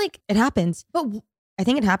 See, I'm like, it happens, but I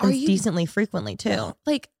think it happens decently frequently too.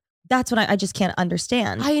 Like, that's what I just can't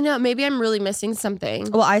understand. I know. Maybe I'm really missing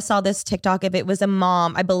something. Well, I saw this TikTok of it was a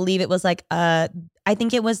mom. I believe it was like I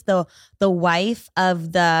think it was the wife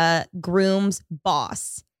of the groom's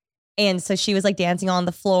boss. And so she was like dancing on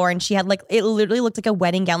the floor and she had like, it literally looked like a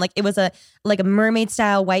wedding gown. Like it was a mermaid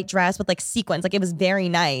style white dress with like sequins. Like it was very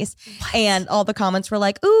nice. What? And all the comments were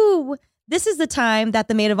like, ooh, this is the time that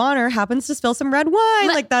the maid of honor happens to spill some red wine.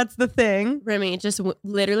 Like that's the thing. Remi, just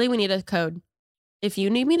literally we need a code. If you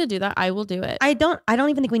need me to do that, I will do it. I don't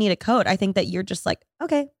even think we need a code. I think that you're just like,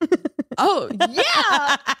 okay. Oh,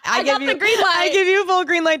 yeah. I got the green light. I give you a full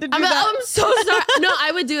green light to do that. I'm so sorry. No,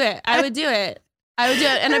 I would do it. I would do it.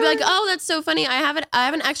 And I'd be like, oh, that's so funny. I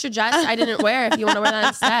have an extra dress I didn't wear if you want to wear that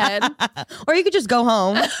instead. Or you could just go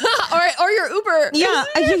home. or your Uber. Yeah,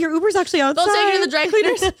 your Uber's actually outside. They'll take you to the dry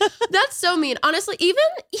cleaners. That's so mean. Honestly, even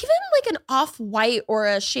like an off-white or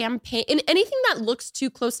a champagne, and anything that looks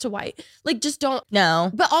too close to white, like just don't.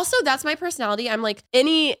 No. But also that's my personality. I'm like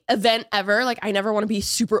any event ever, like I never want to be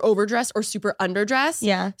super overdressed or super underdressed.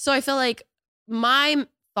 Yeah. So I feel like my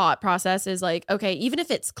thought process is like, okay, even if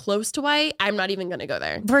it's close to white, I'm not even going to go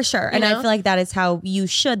there. For sure. And I feel like that is how you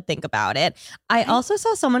should think about it. I also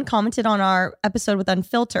saw someone commented on our episode with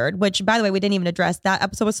Unfiltered, which by the way, we didn't even address. That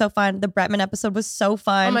episode was so fun. The Bretman episode was so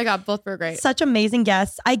fun. Oh my God, both were great. Such amazing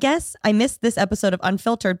guests. I guess I missed this episode of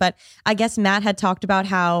Unfiltered, but I guess Matt had talked about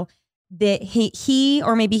how he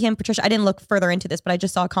or maybe him, Patricia, I didn't look further into this, but I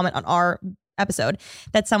just saw a comment on our episode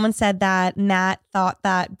that someone said that Matt thought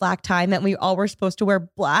that black tie meant we all were supposed to wear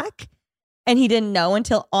black, and he didn't know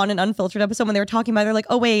until on an Unfiltered episode when they were talking about it. They're like,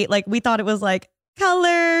 oh wait, like we thought it was like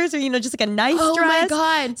colors or just like a nice dress. Oh my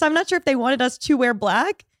God. So I'm not sure if they wanted us to wear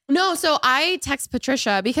black. No, so I text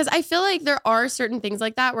Patricia because I feel like there are certain things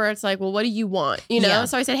like that where it's like, well, what do you want? Yeah.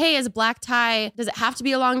 So I said, hey, is black tie, does it have to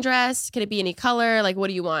be a long dress? Can it be any color? Like, what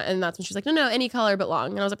do you want? And that's when she's like, no, any color but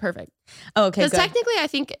long. And I was like, perfect. Oh, okay, because technically I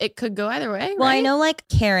think it could go either way. Well, right? I know like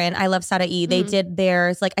Karen, I love Sarai. They did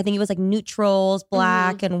theirs, like I think it was like neutrals,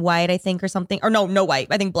 black and white, I think, or something. Or no white.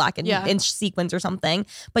 I think black and in sequins or something.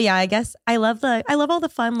 But yeah, I guess I love all the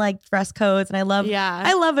fun like dress codes, and I love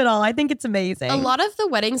it all. I think it's amazing. A lot of the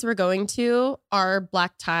weddings we're going to are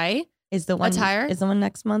black tie. Is the one attire? Is the one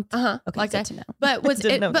next month? Okay, black tie. To know. But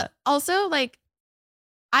but also like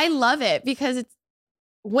I love it because it's,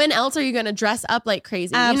 when else are you going to dress up like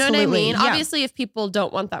crazy? Absolutely. You know what I mean? Yeah. Obviously, if people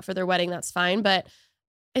don't want that for their wedding, that's fine. But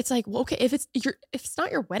it's like, well, okay, if it's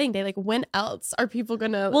not your wedding day, like when else are people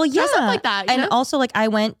going to dress up like that? You and know? also like I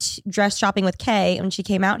went dress shopping with Kay when she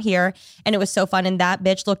came out here, and it was so fun. And that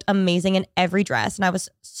bitch looked amazing in every dress. And I was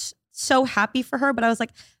so happy for her. But I was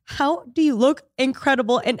like, how do you look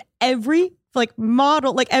incredible in every like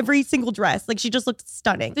model, like every single dress? Like she just looked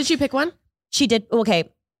stunning. Did she pick one? She did.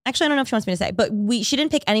 Okay. Actually, I don't know if she wants me to say, but she didn't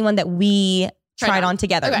pick anyone that we tried on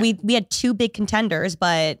together. Okay. We had two big contenders,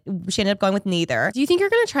 but she ended up going with neither. Do you think you're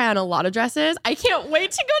going to try on a lot of dresses? I can't wait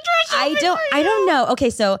to go dress shopping. I don't know. Okay,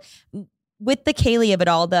 so with the Kaylee of it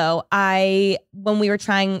all, though, when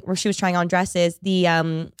she was trying on dresses,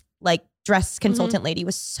 the like dress consultant lady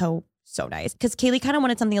was so nice, because Kaylee kind of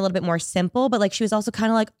wanted something a little bit more simple, but like she was also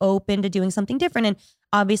kind of like open to doing something different. And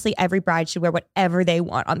obviously every bride should wear whatever they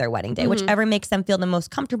want on their wedding day, whichever makes them feel the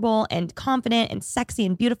most comfortable and confident and sexy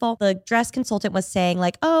and beautiful. The dress consultant was saying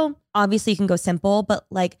like, oh, obviously you can go simple, but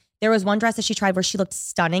like there was one dress that she tried where she looked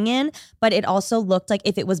stunning in, but it also looked like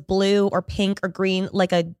if it was blue or pink or green,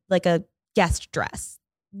 like a guest dress.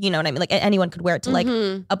 You know what I mean? Like anyone could wear it to like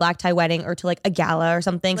a black tie wedding or to like a gala or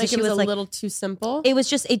something. Like so she it was like a little too simple. It was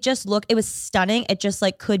stunning. It just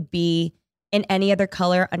like could be in any other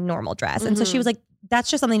color, a normal dress. And so she was like, that's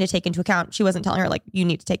just something to take into account. She wasn't telling her like, you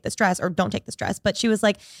need to take this dress or don't take this dress. But she was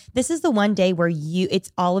like, this is the one day where it's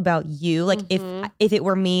all about you. Like if it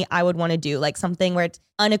were me, I would want to do like something where it's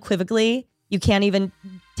unequivocally, you can't even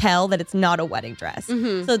tell that it's not a wedding dress. So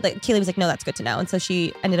like, Kaylee was like, no, that's good to know. And so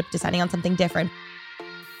she ended up deciding on something different.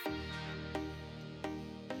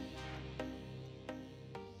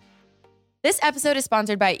 This episode is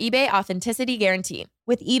sponsored by eBay Authenticity Guarantee.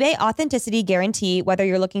 With eBay Authenticity Guarantee, whether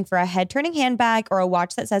you're looking for a head-turning handbag or a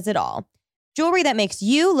watch that says it all, jewelry that makes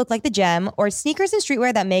you look like the gem, or sneakers and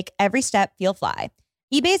streetwear that make every step feel fly,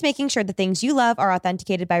 eBay is making sure the things you love are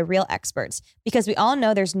authenticated by real experts, because we all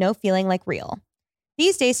know there's no feeling like real.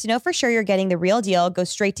 These days, to know for sure you're getting the real deal, go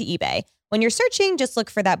straight to eBay. When you're searching, just look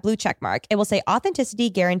for that blue check mark. It will say Authenticity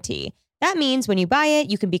Guarantee. That means when you buy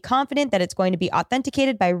it, you can be confident that it's going to be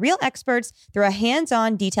authenticated by real experts through a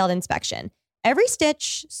hands-on, detailed inspection. Every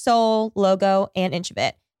stitch, sole, logo, and inch of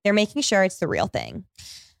it. They're making sure it's the real thing.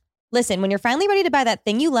 Listen, when you're finally ready to buy that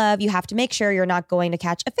thing you love, you have to make sure you're not going to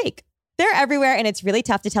catch a fake. They're everywhere, and it's really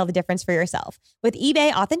tough to tell the difference for yourself. With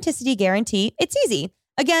eBay Authenticity Guarantee, it's easy.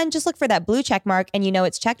 Again, just look for that blue check mark, and you know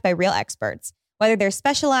it's checked by real experts. Whether they're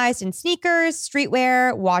specialized in sneakers,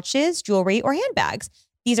 streetwear, watches, jewelry, or handbags,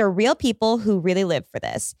 these are real people who really live for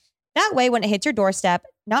this. That way, when it hits your doorstep,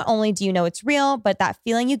 not only do you know it's real, but that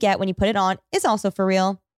feeling you get when you put it on is also for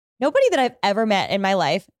real. Nobody that I've ever met in my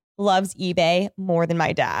life loves eBay more than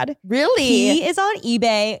my dad. Really? He is on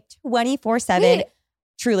eBay 24/7. Wait.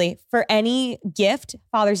 Truly, for any gift,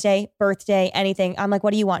 Father's Day, birthday, anything. I'm like,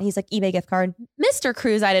 what do you want? He's like, eBay gift card. Mr.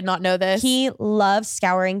 Cruz, I did not know this. He loves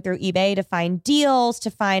scouring through eBay to find deals,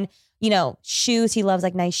 to find, shoes. He loves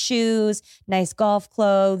like nice shoes, nice golf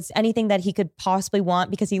clothes, anything that he could possibly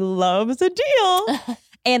want because he loves a deal.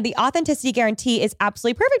 And the authenticity guarantee is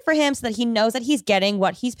absolutely perfect for him so that he knows that he's getting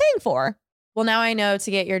what he's paying for. Well, now I know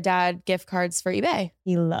to get your dad gift cards for eBay.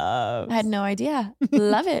 He loves. I had no idea.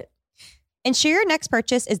 Love it. Ensure your next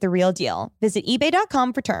purchase is the real deal. Visit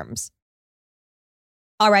ebay.com for terms.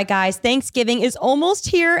 All right, guys, Thanksgiving is almost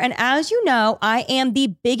here. And as you know, I am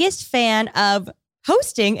the biggest fan of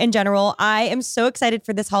hosting in general. I am so excited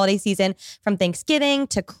for this holiday season, from Thanksgiving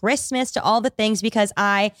to Christmas to all the things, because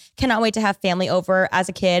I cannot wait to have family over. As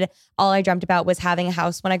a kid, all I dreamt about was having a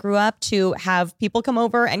house when I grew up, to have people come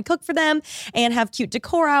over and cook for them and have cute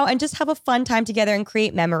decor out and just have a fun time together and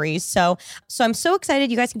create memories. So I'm so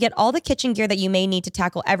excited. You guys can get all the kitchen gear that you may need to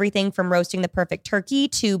tackle everything from roasting the perfect turkey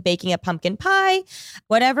to baking a pumpkin pie.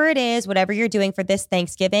 Whatever it is, whatever you're doing for this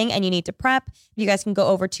Thanksgiving and you need to prep, you guys can go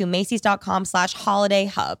over to Macy's.com/holiday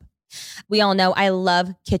hub. We all know I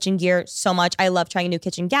love kitchen gear so much. I love trying a new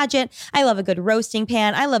kitchen gadget. I love a good roasting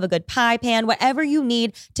pan. I love a good pie pan. Whatever you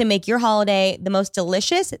need to make your holiday the most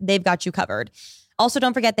delicious, they've got you covered. Also,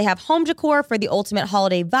 don't forget they have home decor for the ultimate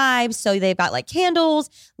holiday vibes. So they've got like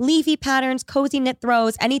candles, leafy patterns, cozy knit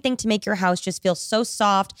throws, anything to make your house just feel so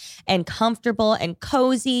soft and comfortable and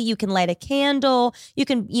cozy. You can light a candle. You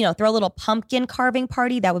can, throw a little pumpkin carving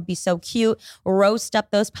party. That would be so cute. Roast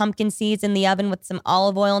up those pumpkin seeds in the oven with some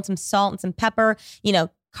olive oil and some salt and some pepper.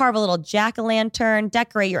 Carve a little jack-o'-lantern,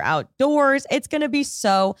 decorate your outdoors. It's going to be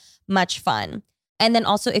so much fun. And then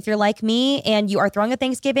also, if you're like me and you are throwing a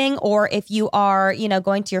Thanksgiving, or if you are,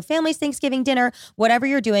 going to your family's Thanksgiving dinner, whatever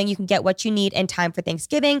you're doing, you can get what you need in time for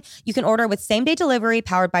Thanksgiving. You can order with same-day delivery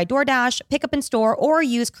powered by DoorDash, pick up in store, or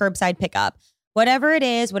use curbside pickup. Whatever it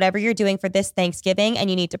is, whatever you're doing for this Thanksgiving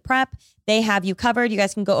and you need to prep, they have you covered. You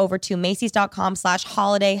guys can go over to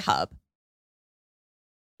Macy's.com/holiday hub.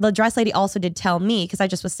 The dress lady also did tell me, because I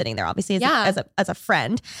just was sitting there, obviously, as a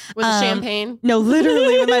friend. With champagne? No,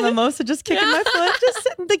 literally with my mimosa, just kicking my foot, just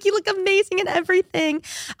sitting, like, you look amazing and everything.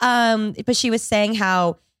 But she was saying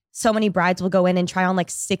how so many brides will go in and try on like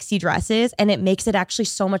 60 dresses, and it makes it actually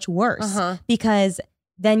so much worse because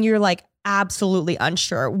then you're like absolutely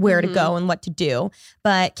unsure where to go and what to do.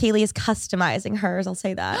 But Kaylee is customizing hers, I'll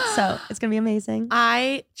say that. So it's going to be amazing.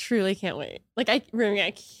 I truly can't wait. Remi,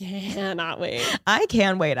 I cannot wait. I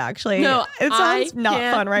can wait, actually. No, it sounds not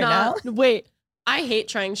fun right now. Wait. I hate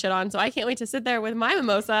trying shit on, so I can't wait to sit there with my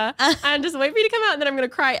mimosa and just wait for you to come out, and then I'm gonna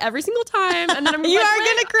cry every single time, and then I'm gonna cry.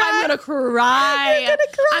 I'm gonna cry. You're gonna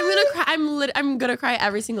cry. I'm gonna cry. I'm gonna cry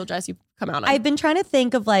every single dress you come out on. I've been trying to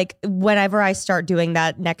think of like whenever I start doing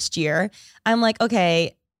that next year, I'm like,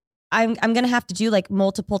 okay, I'm gonna have to do like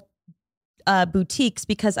multiple boutiques,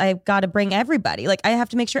 because I've got to bring everybody. Like, I have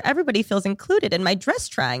to make sure everybody feels included in my dress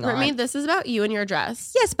trying on. Remi, this is about you and your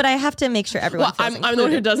dress. Yes, but I have to make sure everyone feels included. I'm the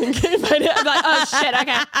one who doesn't get invited. I'm like, oh shit,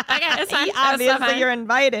 okay. It's fine. Obviously, you're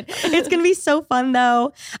invited. It's going to be so fun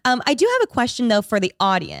though. I do have a question though for the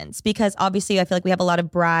audience, because obviously I feel like we have a lot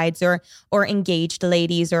of brides or engaged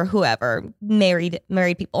ladies or whoever, married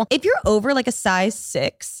people. If you're over like a size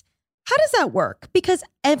 6, how does that work? Because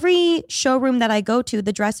every showroom that I go to,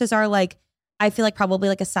 the dresses are like, I feel like probably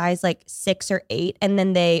like a size like 6 or 8, and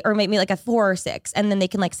then or maybe like a 4 or 6, and then they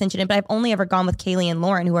can like cinch it in. But I've only ever gone with Kaylee and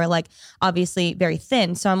Lauren, who are like obviously very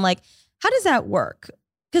thin. So I'm like, how does that work?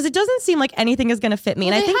 Because it doesn't seem like anything is going to fit me.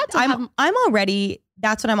 Well, and I think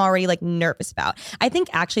that's what I'm already like nervous about. I think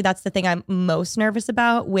actually that's the thing I'm most nervous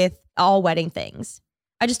about with all wedding things.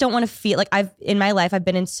 I just don't want to feel like in my life, I've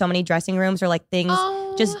been in so many dressing rooms where like things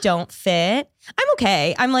just don't fit. I'm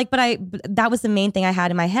okay. I'm like, but that was the main thing I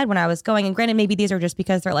had in my head when I was going. And granted, maybe these are just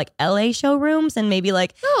because they're like LA showrooms, and maybe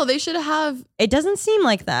like, no, they should have. It doesn't seem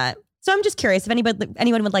like that. So I'm just curious if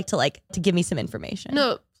anyone would like to give me some information.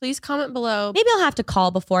 No, please comment below. Maybe I'll have to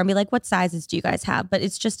call before and be like, what sizes do you guys have? But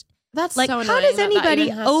it's just, that's like, so how does anybody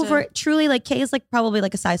to... truly, like, Kay is like probably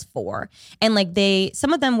like a size 4, and like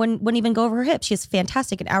some of them wouldn't even go over her hips. She has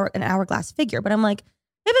fantastic an hourglass figure, but I'm like,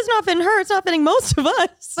 if it's not fitting her, it's not fitting most of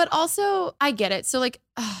us. But also, I get it. So like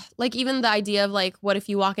even the idea of like, what if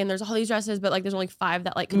you walk in, there's all these dresses, but like there's only 5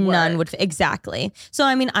 that like could none work. would fit. Exactly. So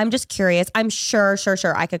I mean, I'm just curious. I'm sure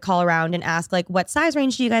I could call around and ask like, what size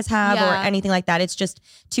range do you guys have or anything like that. It's just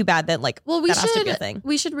too bad that like, that has to be a thing.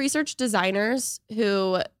 We should research designers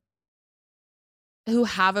who who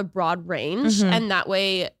have a broad range and that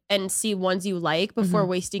way and see ones you like before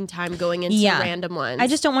wasting time going into random ones. I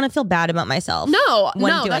just don't want to feel bad about myself. No,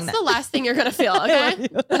 that's the last thing you're going to feel. Okay.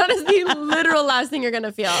 That is the literal last thing you're going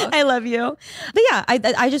to feel. I love you. But yeah,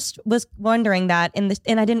 I just was wondering that and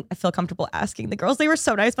I didn't feel comfortable asking the girls. They were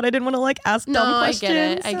so nice, but I didn't want to like ask dumb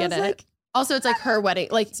questions. I get it. Like, also, it's like her wedding.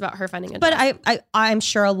 Like it's about her finding a But dress. I'm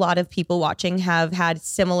sure a lot of people watching have had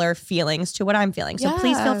similar feelings to what I'm feeling. So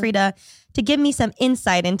please feel free to give me some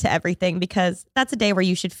insight into everything because that's a day where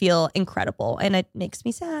you should feel incredible. And it makes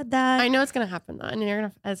me sad that I know it's going to happen though. And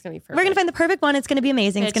it's going to be perfect. we're going to find the perfect one. It's going to be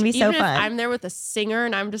amazing. It's going to be so Even fun. If I'm there with a singer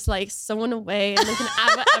and I'm just like sewn away and they can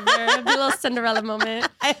add whatever. It'll be a little Cinderella moment.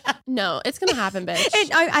 No, it's going to happen, bitch.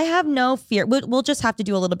 I have no fear. We'll just have to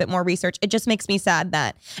do a little bit more research. It just makes me sad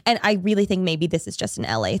that, and I really think maybe this is just an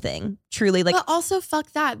LA thing. Truly, like, but also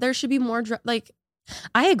fuck that. There should be more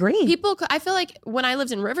I agree. I feel like when I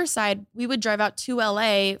lived in Riverside, we would drive out to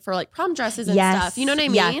LA for like prom dresses and stuff. You know what I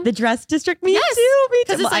mean? Yeah, the dress district. Me too.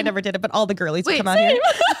 Well, I never did it, but all the girlies would come out here.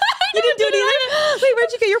 You didn't do it either? Wait,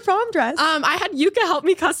 where'd you get your prom dress? I had Yuka help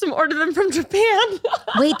me custom order them from Japan.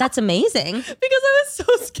 Wait, that's amazing. Because I was so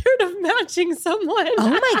scared of matching someone. Oh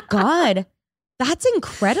my God. That's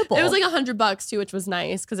incredible. It was like $100 too, which was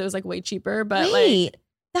nice because it was like way cheaper. But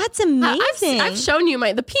that's amazing. I've shown you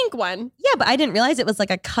the pink one. Yeah, but I didn't realize it was like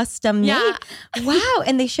a custom made. Wow.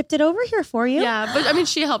 And they shipped it over here for you? Yeah. But I mean,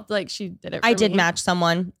 she helped, she did it for I did me. match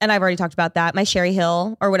someone and I've already talked about that. My Sherry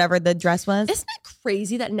Hill or whatever the dress was. Isn't it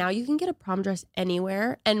crazy that now you can get a prom dress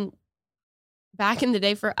anywhere? And back in the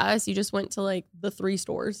day for us, you just went to the 3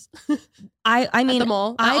 stores. I mean, at the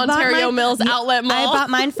mall. Ontario Mills Outlet Mall. I bought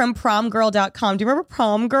mine from promgirl.com. Do you remember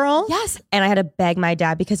Prom Girl? Yes. And I had to beg my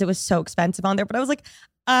dad because it was so expensive on there. But I was like,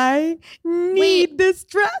 I need this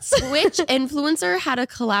dress. Which influencer had a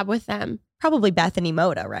collab with them? Probably Bethany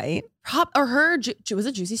Moda, right? Or her, was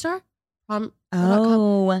it Juicy Star?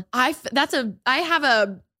 Oh. I have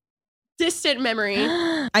a distant memory.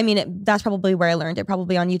 I mean, that's probably where I learned it,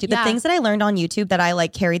 probably on YouTube. Yeah. The things that I learned on YouTube that I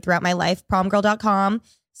carried throughout my life, promgirl.com,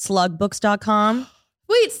 slugbooks.com.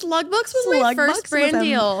 Wait, Slugbooks was my first brand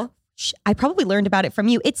deal. I probably learned about it from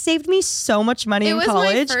you. It saved me so much money in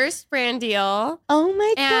college. It was my first brand deal. Oh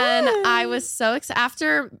my God. And I was so excited.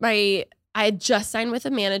 After I had just signed with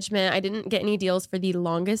a management. I didn't get any deals for the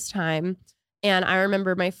longest time. And I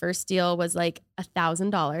remember my first deal was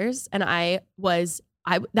 $1,000. And I was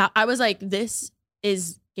like, this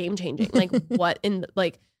is game changing. What in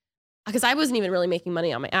because I wasn't even really making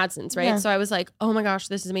money on my AdSense, right? Yeah. So I was like, oh my gosh,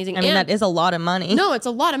 this is amazing. I mean, that is a lot of money. No, it's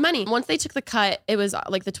a lot of money. Once they took the cut, it was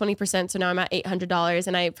the 20%. So now I'm at $800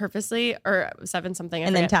 and I purposely, or 7 something.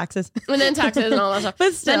 And then taxes. And then taxes and all that stuff.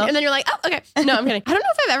 But still. And then you're like, oh, okay. No, I'm kidding. I don't know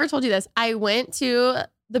if I've ever told you this. I went to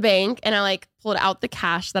the bank and I pulled out the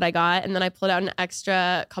cash that I got. And then I pulled out an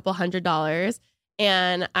extra couple $100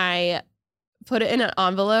 and I put it in an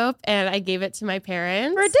envelope and I gave it to my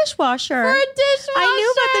parents. For a dishwasher. I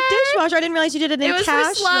knew about the dishwasher. I didn't realize you did it in cash. It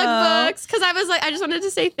was for Slugbooks because I was I just wanted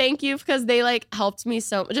to say thank you because they helped me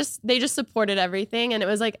so much. They just supported everything and it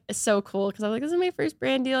was so cool because I was this is my first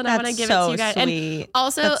brand deal and I want to give it to you guys. Sweet. And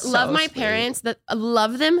also love my parents, that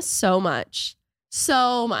love them so much.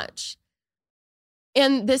 So much.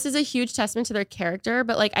 And this is a huge testament to their character,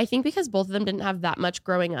 but I think because both of them didn't have that much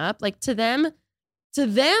growing up, to them,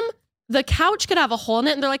 the couch could have a hole in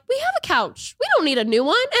it and they're like, we have a couch. We don't need a new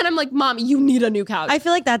one. And I'm like, Mom, you need a new couch. I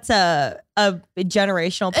feel like that's a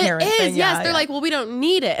generational parent thing. Yes. Yeah, they're like, well, we don't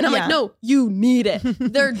need it. And I'm like, no, you need it.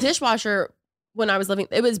 Their dishwasher, when I was living,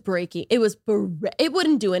 it was breaking. It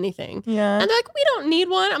wouldn't do anything. Yeah. And they're like, we don't need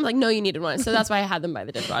one. I'm like, no, you needed one. So that's why I had them by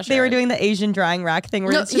the dishwasher. They were doing the Asian drying rack thing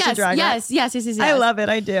where it's just a drying rack. Yes. I love it.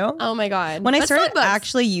 I do. Oh my God. When I started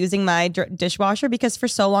actually using my dishwasher, because for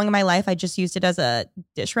so long in my life, I just used it as a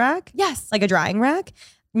dish rack. Yes. Like a drying rack.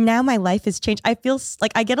 Now my life has changed. I feel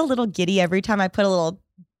like I get a little giddy every time I put a little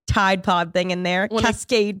Tide Pod thing in there.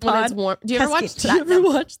 Cascade Pod. When it's warm. Do you ever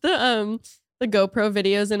watch the GoPro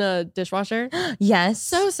videos in a dishwasher? Yes.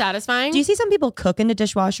 So satisfying. Do you see some people cook in the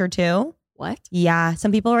dishwasher too? What? Yeah.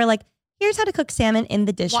 Some people were like, here's how to cook salmon in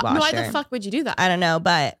the dishwasher. Why the fuck would you do that? I don't know,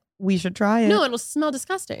 but we should try it. No, it'll smell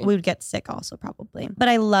disgusting. We would get sick also probably. But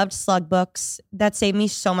I loved Slugbooks. That saved me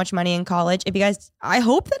so much money in college. If you guys, I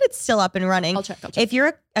hope that it's still up and running. I'll check. If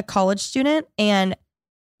you're a college student and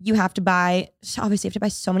you have to buy so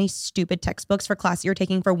many stupid textbooks for class you're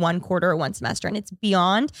taking for 1 quarter or 1 semester, and it's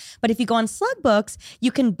beyond. But if you go on Slugbooks,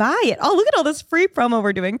 you can buy it. Oh, look at all this free promo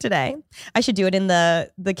we're doing today. I should do it in the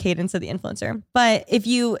cadence of the influencer. But if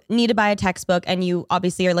you need to buy a textbook and you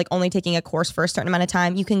obviously are only taking a course for a certain amount of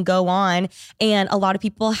time, you can go on, and a lot of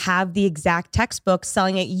people have the exact textbook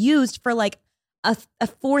selling it used for a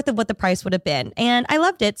fourth of what the price would have been. And I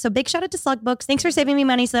loved it. So big shout out to Slug Books. Thanks for saving me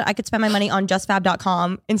money so that I could spend my money on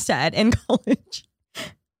justfab.com instead in college.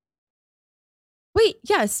 Wait,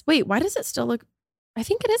 yes. Wait, why does it still look? I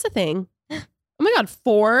think it is a thing. Oh my God,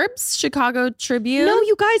 Forbes, Chicago Tribune. No,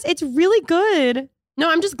 you guys, it's really good. No,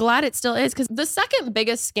 I'm just glad it still is because the second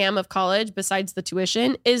biggest scam of college, besides the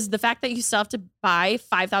tuition, is the fact that you still have to buy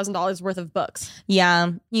 $5,000 worth of books.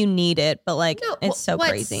 Yeah, you need it, but like, No, it's so what's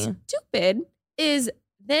crazy. Stupid is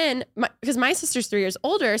then because my sister's 3 years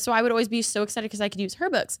older, so I would always be so excited because I could use her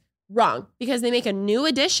books. Wrong, because they make a new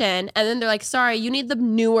edition and then they're like, sorry, you need the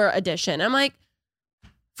newer edition. I'm like,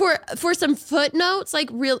 for some footnotes, like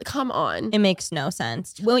real, come on. It makes no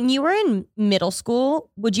sense. When you were in middle school,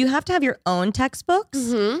 would you have to have your own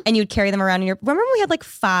textbooks and you'd carry them around in your, remember we had like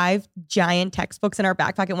 5 giant textbooks in our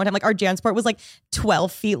backpack at one time, like our JanSport was like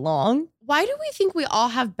 12 feet long. Why do we think we all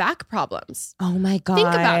have back problems? Oh my God. Think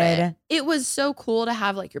about it. It was so cool to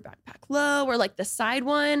have like your backpack low or like the side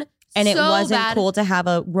one. And so it wasn't bad. cool to have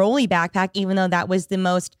a rolly backpack, even though that was the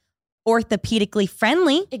most orthopedically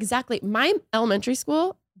friendly. Exactly. My elementary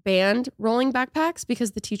school banned rolling backpacks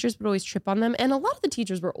because the teachers would always trip on them. And a lot of the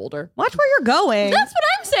teachers were older. Watch where you're going. That's what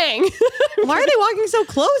I'm saying. Why are they walking so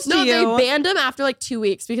close to you? No, they banned them after like 2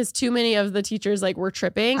 weeks because too many of the teachers like were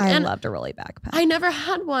tripping. I and loved a rolly backpack. I never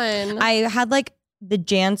had one. I had like the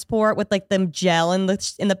JanSport with like them gel in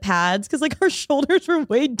the pads because like our shoulders were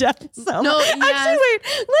way down. So No, yes. actually,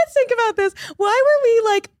 wait, let's think about this. Why were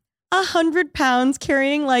we like 100 pounds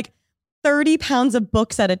carrying like 30 pounds of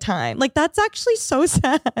books at a time? Like that's actually so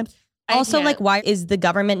sad. Also, can't. like, why is the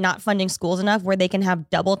government not funding schools enough where they can have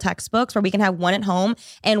double textbooks, where we can have one at home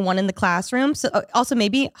and one in the classroom? So also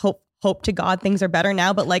maybe hope to God things are better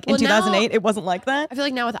now, but like in 2008, it wasn't like that. I feel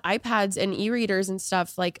like now with iPads and e-readers and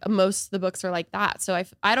stuff, like most of the books are like that. So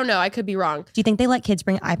I don't know. I could be wrong. Do you think they let kids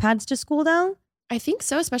bring iPads to school though? I think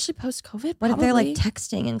so, especially post-COVID. What if they're like probably.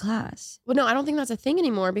 texting in class? Well, no, I don't think that's a thing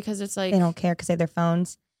anymore because it's like They don't care because they have their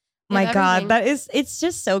phones. They have My God, everything. it's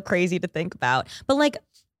just so crazy to think about. But like,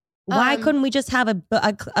 why couldn't we just have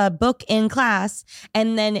a book in class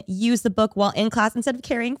and then use the book while in class instead of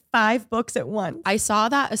carrying 5 books at once? I saw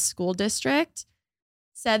that a school district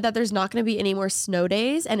said that there's not going to be any more snow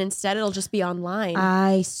days and instead it'll just be online.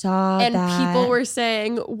 I saw and that. people were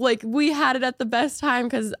saying like we had it at the best time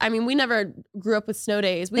because I mean we never grew up with snow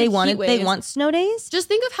days. They want snow days. Just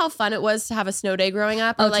think of how fun it was to have a snow day growing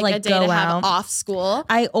up, or to, like like, a day go to have out. off school.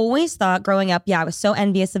 I always thought growing up, I was so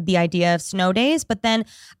envious of the idea of snow days. But then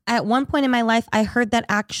at one point in my life, I heard that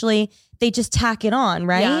actually they just tack it on,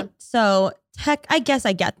 right? Yeah. So heck, I guess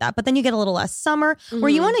I get that. But then you get a little less summer. Were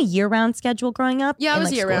you on a year-round schedule growing up? Yeah, I was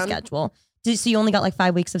like, year-round. school schedule. So you only got like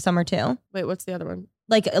 5 weeks of summer too? Wait, what's the other one?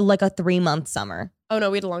 Like a 3-month summer. Oh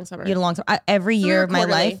no, we had a long summer. You had a long summer. Every So we year were of my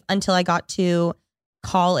quarterly. life until I got to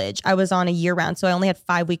college, I was on a year-round. So I only had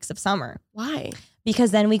 5 weeks of summer. Why?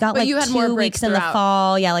 Because then we got But like you had 2 more breaks weeks in the throughout.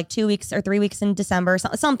 fall. Yeah, like 2 weeks or 3 weeks in December,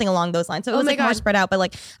 something along those lines. So it Oh was my like more God. spread out. But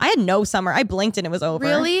like I had no summer. I blinked and it was over.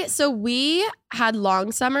 Really? So we had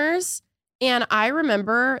long summers. And I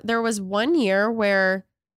remember there was one year where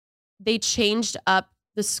they changed up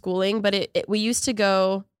the schooling, but we used to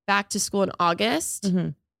go back to school in August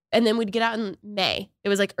Mhm. and then we'd get out in May. It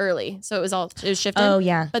was like early. So it was shifted. Oh,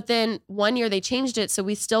 yeah. But then one year they changed it. So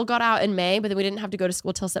we still got out in May, but then we didn't have to go to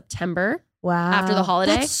school till September. Wow. After the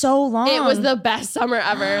holiday. That's so long. It was the best summer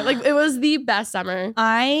ever. Like it was the best summer.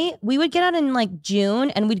 We would get out in like June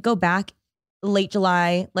and we'd go back late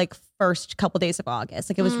July, like first couple days of August.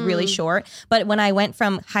 Like it was really short. But when I went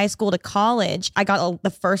from high school to college, I got the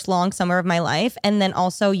first long summer of my life. And then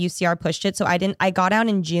also UCR pushed it. So I got out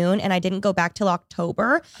in June and I didn't go back till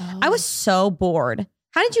October. I was so bored.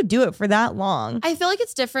 How did you do it for that long? I feel like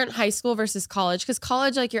it's different high school versus college because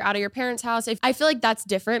college, like you're out of your parents' house. I feel like that's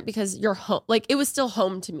different because you're home. Like it was still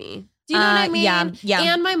home to me. Do you know what I mean? Yeah.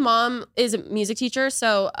 And my mom is a music teacher.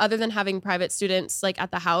 So other than having private students like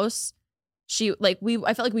at the house, I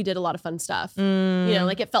felt like we did a lot of fun stuff. You know,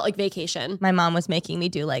 like it felt like vacation. My mom was making me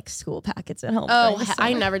do like school packets at home. Oh, during the I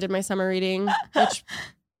summer. never did my summer reading. Which,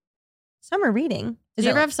 Summer reading. did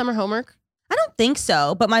you ever have summer homework? I don't think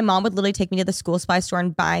so, but my mom would literally take me to the school supply store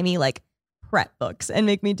and buy me like prep books and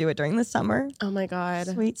make me do it during the summer. Oh my God.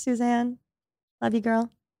 Sweet Suzanne. Love you,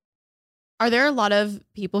 girl. Are there a lot of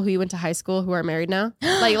people who you went to high school who are married now?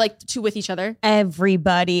 with each other?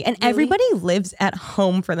 Everybody. And Really? everybody lives at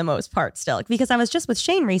home for the most part still. Because I was just with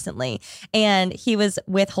Shane recently and he was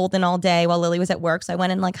with Holden all day while Lily was at work. So I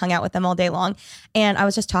went and like hung out with them all day long. And I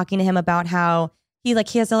was just talking to him about how he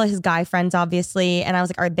has all his guy friends, obviously. And I was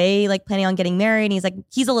like, are they like planning on getting married? And he's like,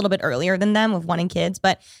 he's a little bit earlier than them with wanting kids.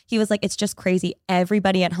 But he was like, it's just crazy.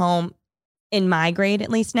 Everybody at home in my grade, at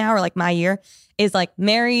least now, or like my year, is like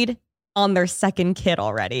married on their second kid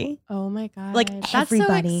already. Oh my God. Like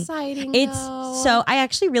everybody. That's so exciting. It's so, I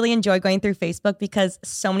actually really enjoy going through Facebook because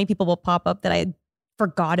so many people will pop up that I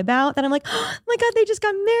forgot about that I'm like, oh my God, they just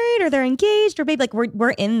got married or they're engaged or babe. Like we're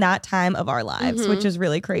in that time of our lives, which is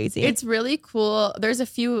really crazy. It's really cool. There's a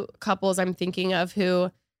few couples I'm thinking of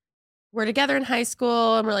who were together in high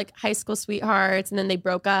school and were like high school sweethearts, and then they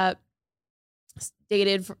broke up,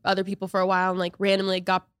 dated for other people for a while, and like randomly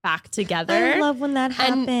got back together. I love when that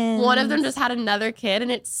happens. And one of them just had another kid, and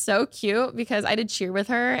it's so cute because I did cheer with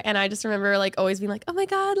her, and I just remember like always being like, oh my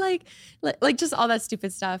God, like just all that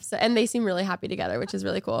stupid stuff. So, and they seem really happy together, which is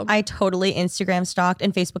really cool. I totally Instagram stalked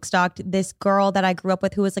and Facebook stalked this girl that I grew up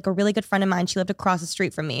with who was like a really good friend of mine. She lived across the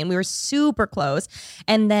street from me and we were super close.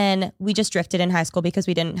 And then we just drifted in high school because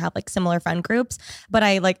we didn't have like similar friend groups. But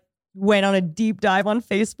I like went on a deep dive on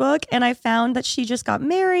Facebook and I found that she just got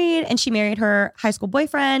married and she married her high school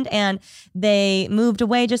boyfriend and they moved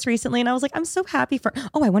away just recently. And I was like, I'm so happy for,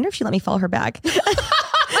 I wonder if she let me follow her back.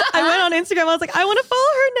 I went on Instagram. I was like, I want to follow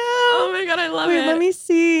her now. Oh my God, I love it. Let me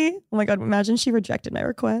see. Oh my God, imagine she rejected my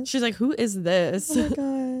request. She's like, who is this? Oh my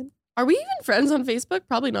God. Are we even friends on Facebook?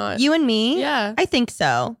 Probably not. You and me? Yeah. I think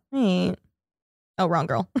so. Oh, wrong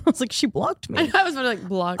girl. I was like, she blocked me. I was like,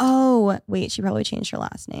 blocked. Oh, wait, she probably changed her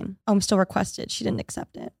last name. Oh, I'm still requested. She didn't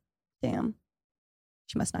accept it. Damn.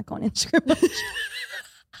 She must not go on Instagram.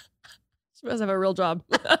 She must have a real job.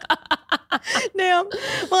 Damn.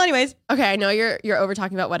 Well, anyways. Okay, I know you're over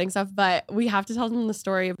talking about wedding stuff, but we have to tell them the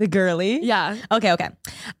story of the girly. Yeah. Okay.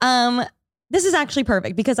 This is actually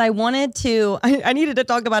perfect because I wanted to, I needed to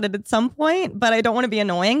talk about it at some point, but I don't want to be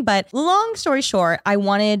annoying. But long story short, I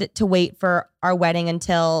wanted to wait for our wedding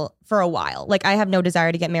for a while. Like I have no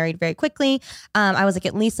desire to get married very quickly. I was like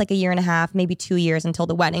at least like a year and a half, maybe 2 years until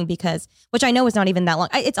the wedding which I know is not even that long.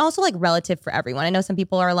 It's also like relative for everyone. I know some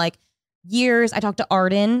people are like years. I talked to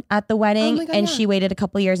Arden at the wedding she waited a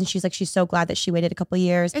couple years and she's like, she's so glad that she waited a couple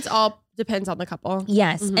years. It's all depends on the couple.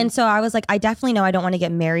 Yes. Mm-hmm. And so I was like, I definitely know I don't want to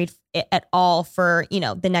get married at all for,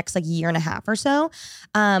 the next like year and a half or so.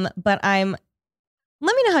 But let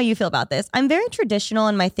me know how you feel about this. I'm very traditional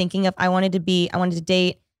in my thinking of I wanted to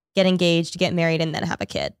date, get engaged, get married, and then have a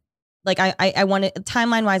kid. Like I wanted,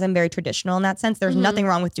 timeline wise, I'm very traditional in that sense. There's nothing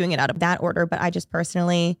wrong with doing it out of that order, but I just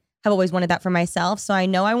personally have always wanted that for myself. So I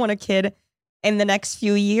know I want a kid in the next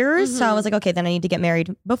few years. So I was like, okay, then I need to get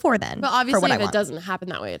married before then. But obviously if it doesn't happen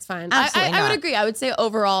that way, it's fine. Absolutely I would agree. I would say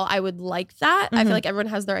overall, I would like that. I feel like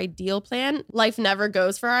everyone has their ideal plan. Life never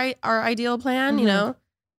goes for our ideal plan, you know?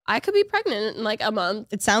 I could be pregnant in like a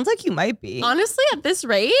month. It sounds like you might be. Honestly, at this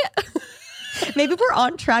rate. Maybe we're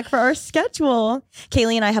on track for our schedule.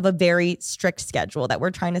 Kaylee and I have a very strict schedule that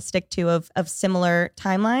we're trying to stick to of similar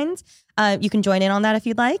timelines. You can join in on that if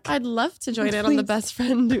you'd like. I'd love to join in on the best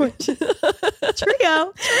friend trio.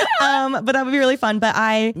 But that would be really fun. But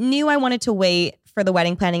I knew I wanted to wait for the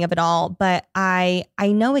wedding planning of it all. But I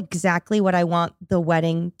know exactly what I want the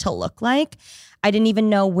wedding to look like. I didn't even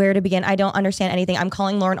know where to begin. I don't understand anything. I'm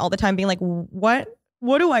calling Lauren all the time being like, what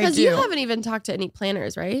do I do? Because you haven't even talked to any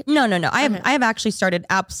planners, right? No. I have actually started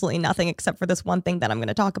absolutely nothing except for this one thing that I'm going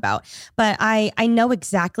to talk about. But I know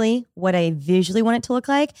exactly what I visually want it to look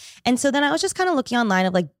like. And so then I was just kind of looking online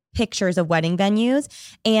of like pictures of wedding venues.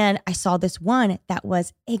 And I saw this one that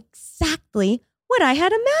was exactly what I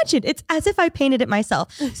had imagined. It's as if I painted it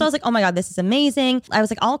myself. So I was like, oh my God, this is amazing. I was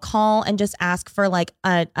like, I'll call and just ask for like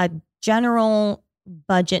a general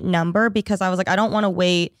budget number because I was like, I don't want to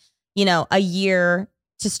wait, a year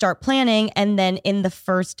to start planning. And then in the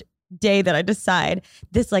first day that I decide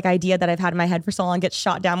this like idea that I've had in my head for so long gets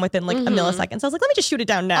shot down within like a millisecond. So I was like, let me just shoot it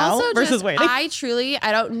down now also versus waiting. I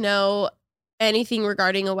don't know anything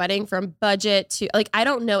regarding a wedding from budget to like, I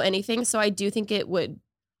don't know anything. So I do think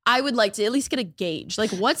I would like to at least get a gauge.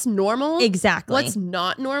 Like what's normal? Exactly. What's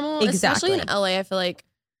not normal? Exactly. Especially in LA. I feel like,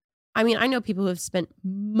 I know people who have spent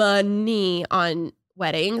money on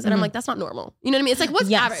weddings and I'm like, that's not normal. You know what I mean? It's like,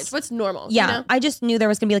 what's average? What's normal? Yeah. I just knew there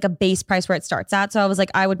was gonna be like a base price where it starts at. So I was like,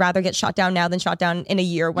 I would rather get shot down now than shot down in a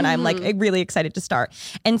year when I'm like really excited to start.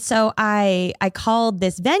 And so I called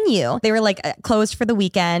this venue. They were like closed for the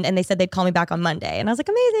weekend and they said they'd call me back on Monday. And I was like,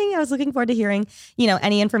 amazing. I was looking forward to hearing,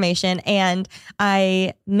 any information. And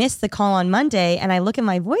I missed the call on Monday and I look at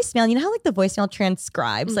my voicemail. You know how like the voicemail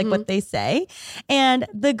transcribes like what they say? And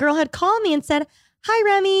the girl had called me and said, hi,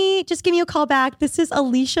 Remi, just give me a call back. This is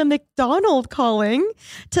Alicia McDonald calling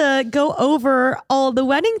to go over all the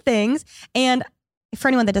wedding things. And for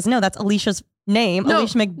anyone that doesn't know, that's Alicia's name,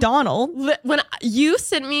 Alicia McDonald. When you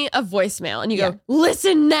sent me a voicemail and you go,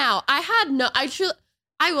 listen now, I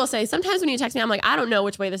I will say, sometimes when you text me, I'm like, I don't know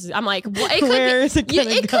which way this is. I'm like, well, it could Where is it gonna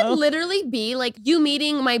it go? could literally be like you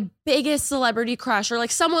meeting my biggest celebrity crush or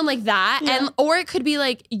like someone like that. Yeah. Or it could be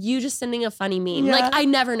like you just sending a funny meme. Yeah. Like, I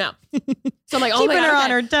never know. So I'm like, oh my Keeping God. her okay.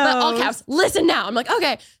 on her But all toes. caps, listen now. I'm like,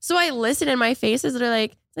 okay. So I listen and my faces that are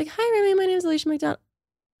like, it's like, hi, Remi, my name is Alicia McDonald.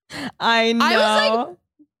 I know. I was like,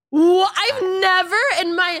 what? I've never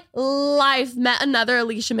in my life met another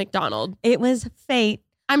Alicia McDonald. It was fate.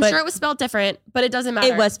 I'm But- sure it was spelled different, but it doesn't matter.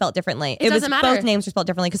 It was spelled differently. It was doesn't matter. Both names were spelled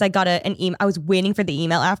differently because I got an email. I was waiting for the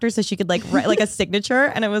email after so she could like write like a signature,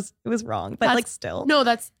 and it was wrong. But That's- like still, No,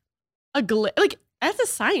 that's a glitch. Like, that's a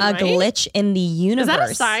sign, a right? glitch in the universe. Is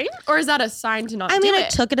that a sign? Or is that a sign to not I mean, do I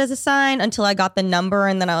took it as a sign until I got the number,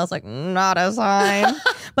 and then I was like, not a sign.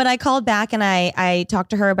 But I called back and I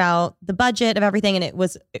talked to her about the budget of everything, and it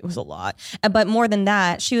was a lot. But more than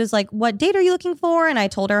that, she was like, "What date are you looking for?" And I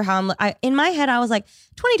told her how in my head I was like,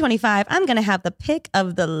 2025, I'm gonna have the pick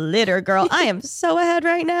of the litter, girl. I am so ahead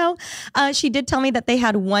right now. She did tell me that they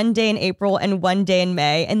had one day in April and one day in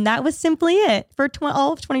May, and that was simply it for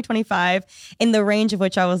all of 2025 in the range of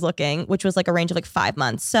which I was looking, which was like a range of like 5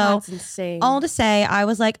 months. So That's insane. all to say, I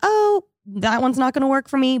was like, oh, that one's not going to work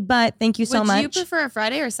for me, but thank you so much. Would you prefer a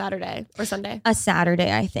Friday or Saturday or Sunday? A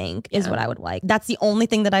Saturday, I think, is what I would like. That's the only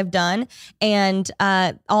thing that I've done. And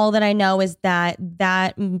all that I know is that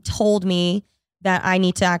told me that I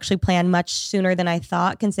need to actually plan much sooner than I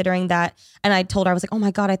thought, considering that. And I told her, I was like, oh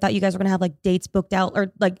my God, I thought you guys were going to have like dates booked out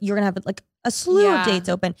or like you're going to have like a slew of dates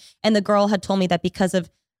open. And the girl had told me that because of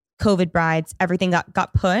COVID brides, everything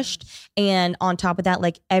got pushed. And on top of that,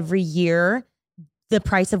 like every year, the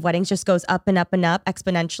price of weddings just goes up and up and up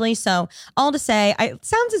exponentially. So all to say, it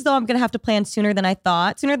sounds as though I'm going to have to plan sooner than I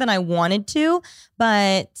thought, sooner than I wanted to,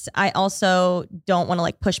 but I also don't want to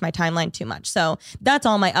like push my timeline too much. So that's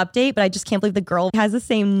all my update, but I just can't believe the girl has the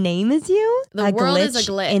same name as you. The world is a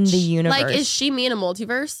glitch. In the universe. Like, is she me in a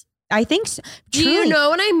multiverse? I think so. Do you know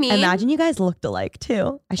what I mean? Imagine you guys looked alike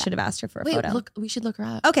too. I should have asked her for a Wait, photo. look, we should look her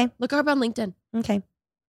up. Okay. Look her up on LinkedIn. Okay.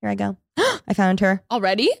 Here I go. I found her.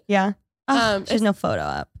 Already? Yeah. Oh, there's no photo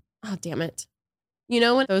up. Oh, damn it. You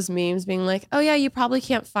know when those memes being like, oh yeah, you probably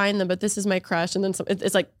can't find them, but this is my crush. And then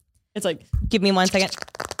it's like, give me 1 second.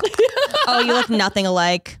 Oh, you look nothing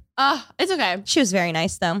alike. It's okay. She was very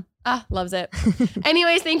nice though. Loves it.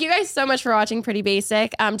 Anyways, thank you guys so much for watching Pretty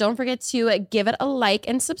Basic. Don't forget to give it a like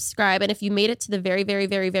and subscribe. And if you made it to the very, very,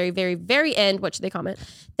 very, very, very, very end, what should they comment?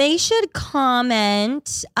 They should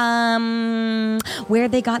comment where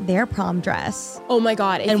they got their prom dress. Oh my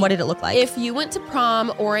God. And what did it look like? If you went to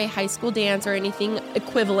prom or a high school dance or anything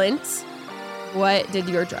equivalent, what did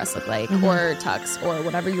your dress look like? Or tux or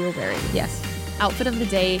whatever you were wearing? Yes. Outfit of the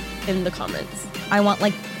day in the comments. I want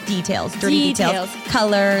like dirty details.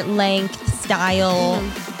 Color, length, style,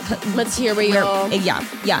 material.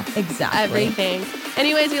 Yeah, exactly. Everything.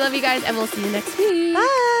 Anyways, we love you guys and we'll see you next week. Bye.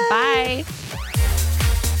 Bye.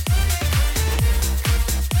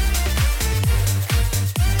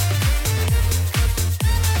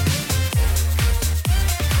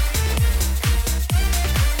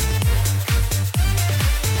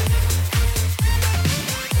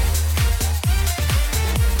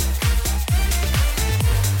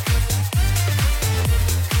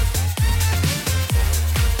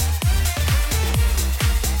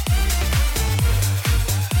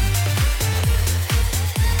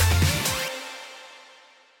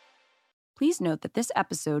 Please note that this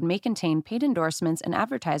episode may contain paid endorsements and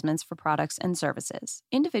advertisements for products and services.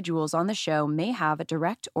 Individuals on the show may have a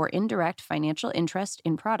direct or indirect financial interest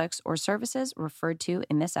in products or services referred to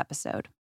in this episode.